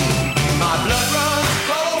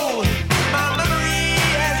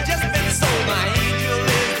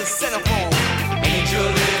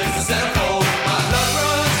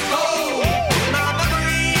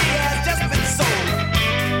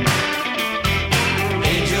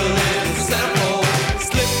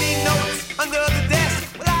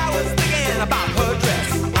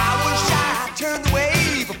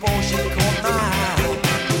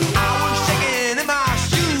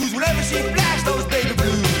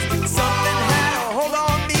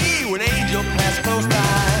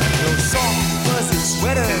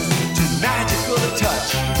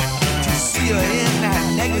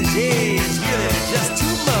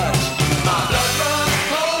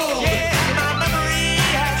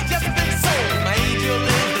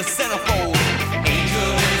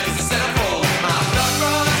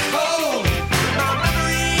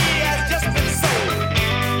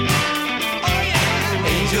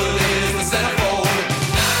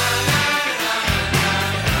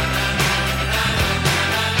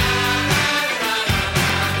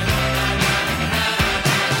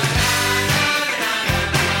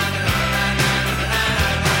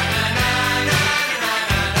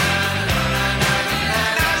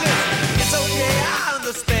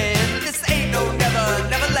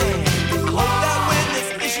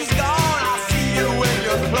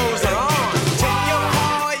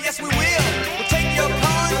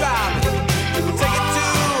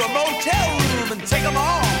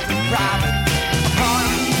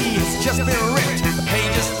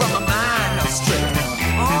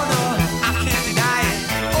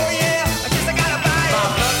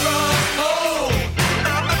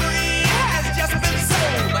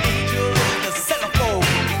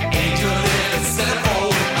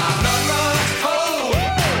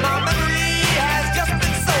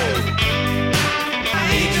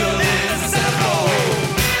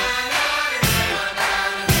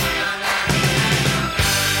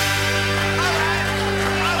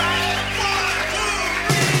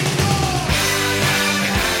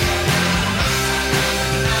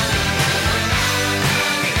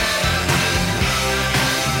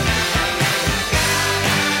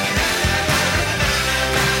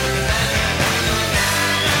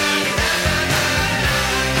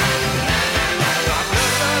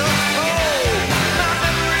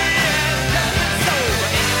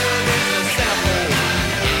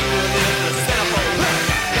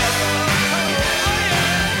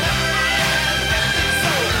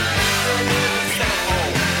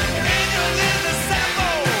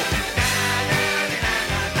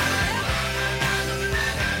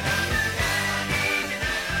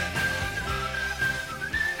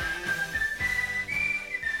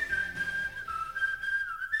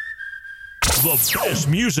The best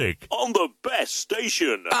music on the best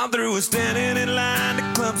station. I'm through with standing in line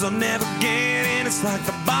to clubs I'll never get in. It's like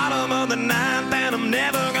the bottom of the ninth and I'm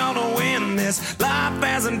never gonna win this. Life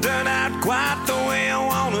hasn't turned out quite the way I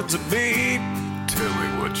want it to be. Tell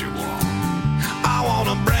me what you want. I want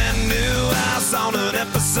a brand new house on an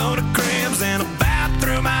episode of Cribs and a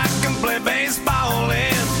bathroom I can play baseball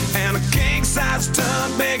in, and a king-size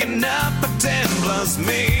tub big enough for 10 plus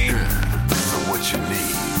me. So what you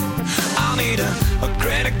need? I'll need a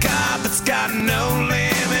credit card that's got no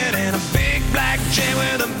limit and a big black jet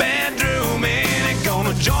with a bedroom in it.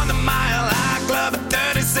 Gonna join the Mile High Club at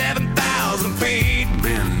 37,000 feet.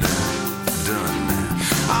 Been done.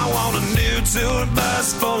 I want a new tour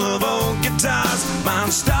bus full of old guitars,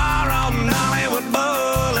 mine star on Hollywood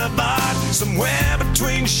Boulevard. Somewhere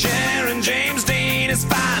between Cher and James Dean is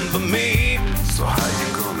fine for me. So how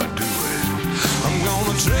you gonna do it? I'm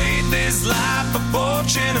gonna trade this life for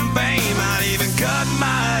fortune and fame. I'd even cut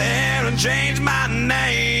my hair and change my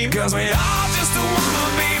name. Cause we all just wanna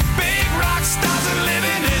be big rock stars and live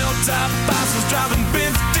in hilltop houses driving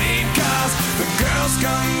 15 cars. The girls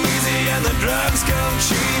come easy and the drugs come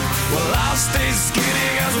cheap. Well, I'll stay skinny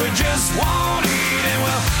cause we just won't eat, and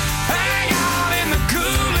we'll hang out in the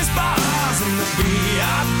coolest bars in the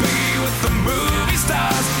VIP with the movie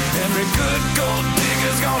stars. Every good gold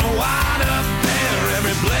digger's gonna wind up there.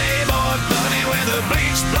 Every playboy bunny with a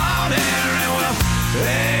bleached blonde hair. And well,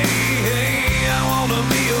 hey, hey, I wanna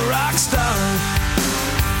be a rock star.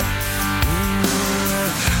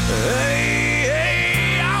 Hey,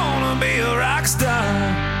 hey, I wanna be a rock star.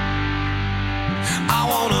 I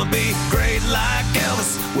wanna be great like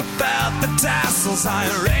Elvis without the tassels.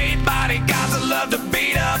 Hire 8 bodyguards that love to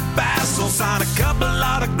beat up assholes. Sign a couple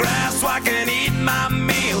autographs so I can eat my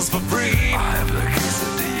meals for free. I have the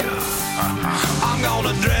quesadilla. I'm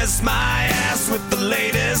gonna dress my ass with the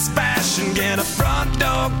latest fashion. Get a front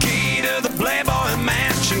door key to the Playboy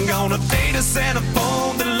Mansion. Gonna date a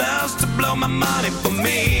centerfold that loves to blow my money for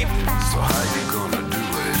me. So how you gonna do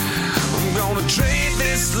it? I'm gonna trade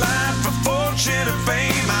this life for fortune and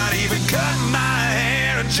fame. I'd even cut my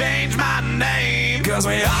hair and change my name. Cause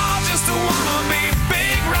we all just wanna be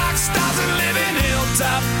big rock stars and live in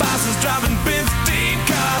hilltop houses driving 15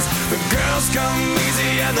 cars. The girls come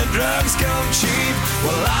easy and the drugs come cheap.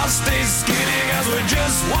 Well, I'll stay skinny cause we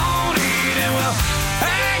just won't eat, and we'll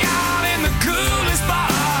hang out in the coolest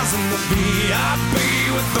bars in the VIP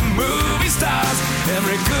with the movie stars.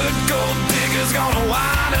 Every good gold digger's gonna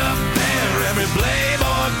wind up there. Every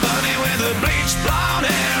playboy bunny with a bleached blonde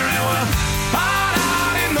hair. And we'll hide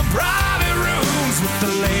out in the private rooms with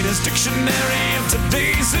the latest dictionary of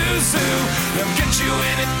today's who's who. They'll get you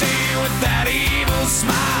anything with that evil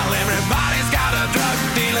smile. Everybody's got a drug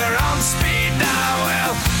dealer on speed dial.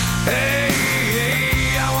 Well, hey,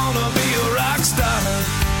 hey, I wanna be a rock star.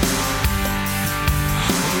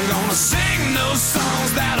 I'm gonna sing those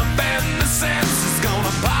songs that offend the senses.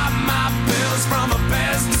 Gonna pop my pills from a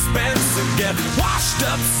Pez dispenser. Get washed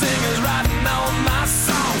up singers writing all my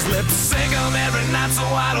songs. Lip sync them every night so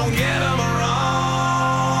I don't get them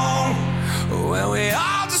wrong. Well, we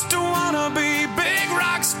all just wanna be big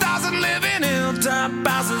rock stars and live in hilltop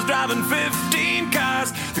houses driving 15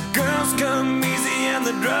 cars. The girls come easy and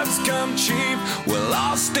the drugs come cheap. We'll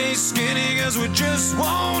all stay skinny cause we just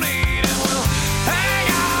won't eat, and we'll hang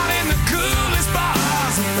out in the coolest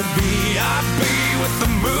bars in the VIP with the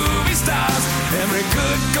movie stars. Every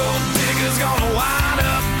good gold digger's gonna wind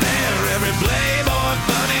up there. Every playboy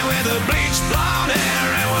bunny with a bleached blonde hair.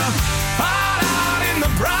 And we'll hide out in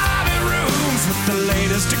the private rooms with the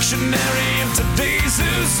latest dictionary of today's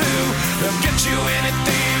who's who. They'll get you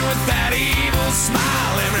anything with that evil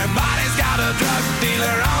smile. Everybody's got a drug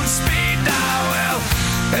dealer on speed dial. Well,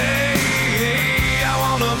 hey, hey, I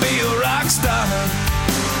wanna be a rock star.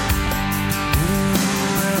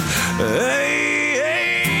 Hey,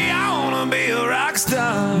 hey, I wanna be a rock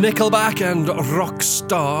star. Nickelback and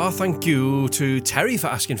Rockstar. Thank you to Terry for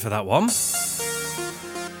asking for that one.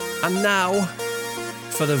 And now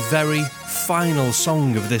for the very final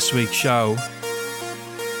song of this week's show.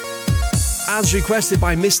 As requested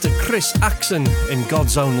by Mr. Chris Axon in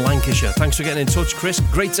God's Own Lancashire. Thanks for getting in touch, Chris.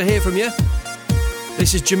 Great to hear from you.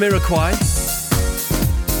 This is Jamiroquai.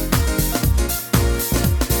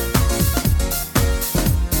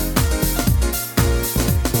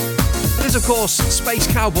 It is, of course, Space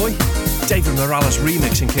Cowboy, David Morales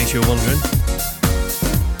remix, in case you're wondering.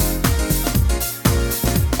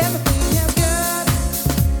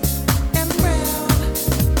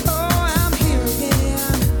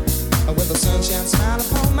 Sunshine smile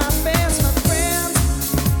upon my face, my friends.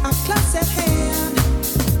 I'm close at hand.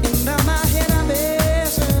 In my head, I'm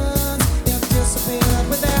visions. If you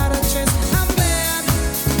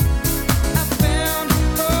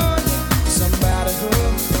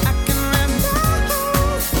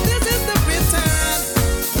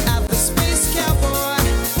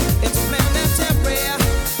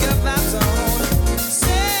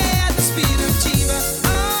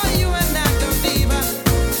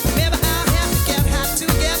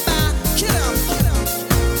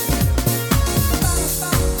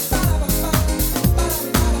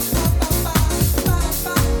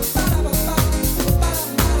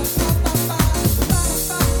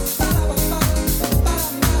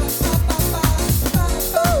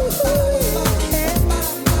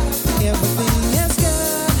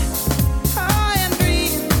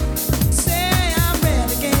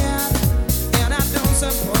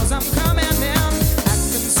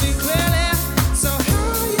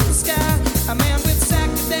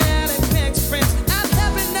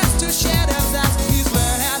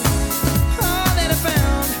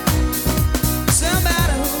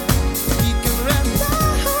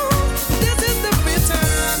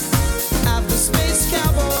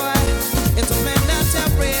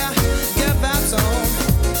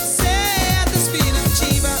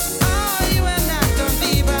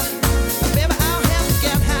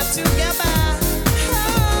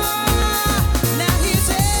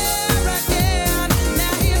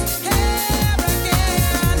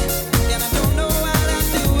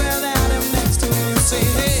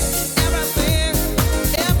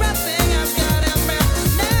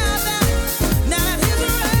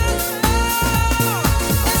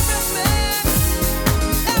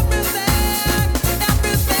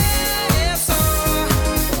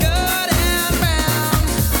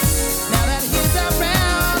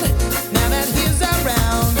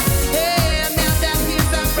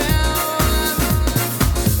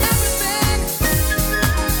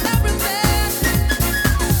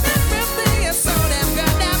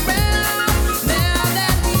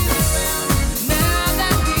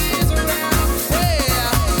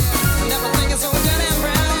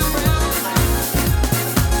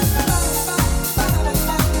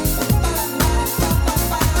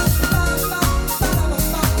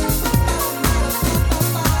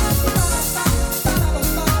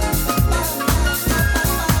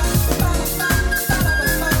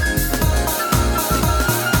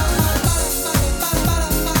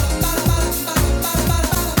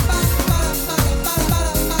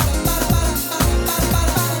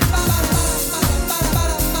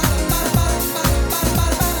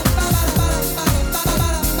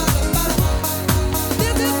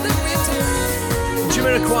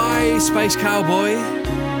Jamiroquai, Space Cowboy.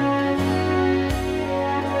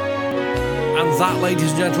 And that,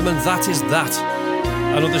 ladies and gentlemen, that is that.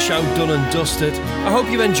 Another show done and dusted. I hope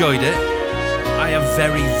you enjoyed it. I have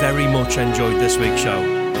very, very much enjoyed this week's show.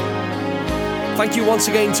 Thank you once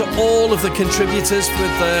again to all of the contributors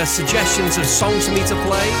with their suggestions of songs for me to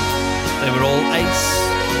play. They were all ace.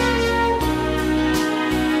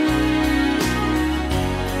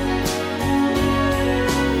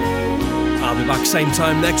 I'll be back same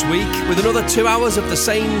time next week with another 2 hours of the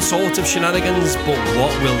same sort of shenanigans, but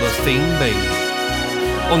what will the theme be?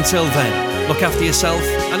 Until then, look after yourself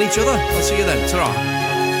and each other. I'll see you then. Ta-ra.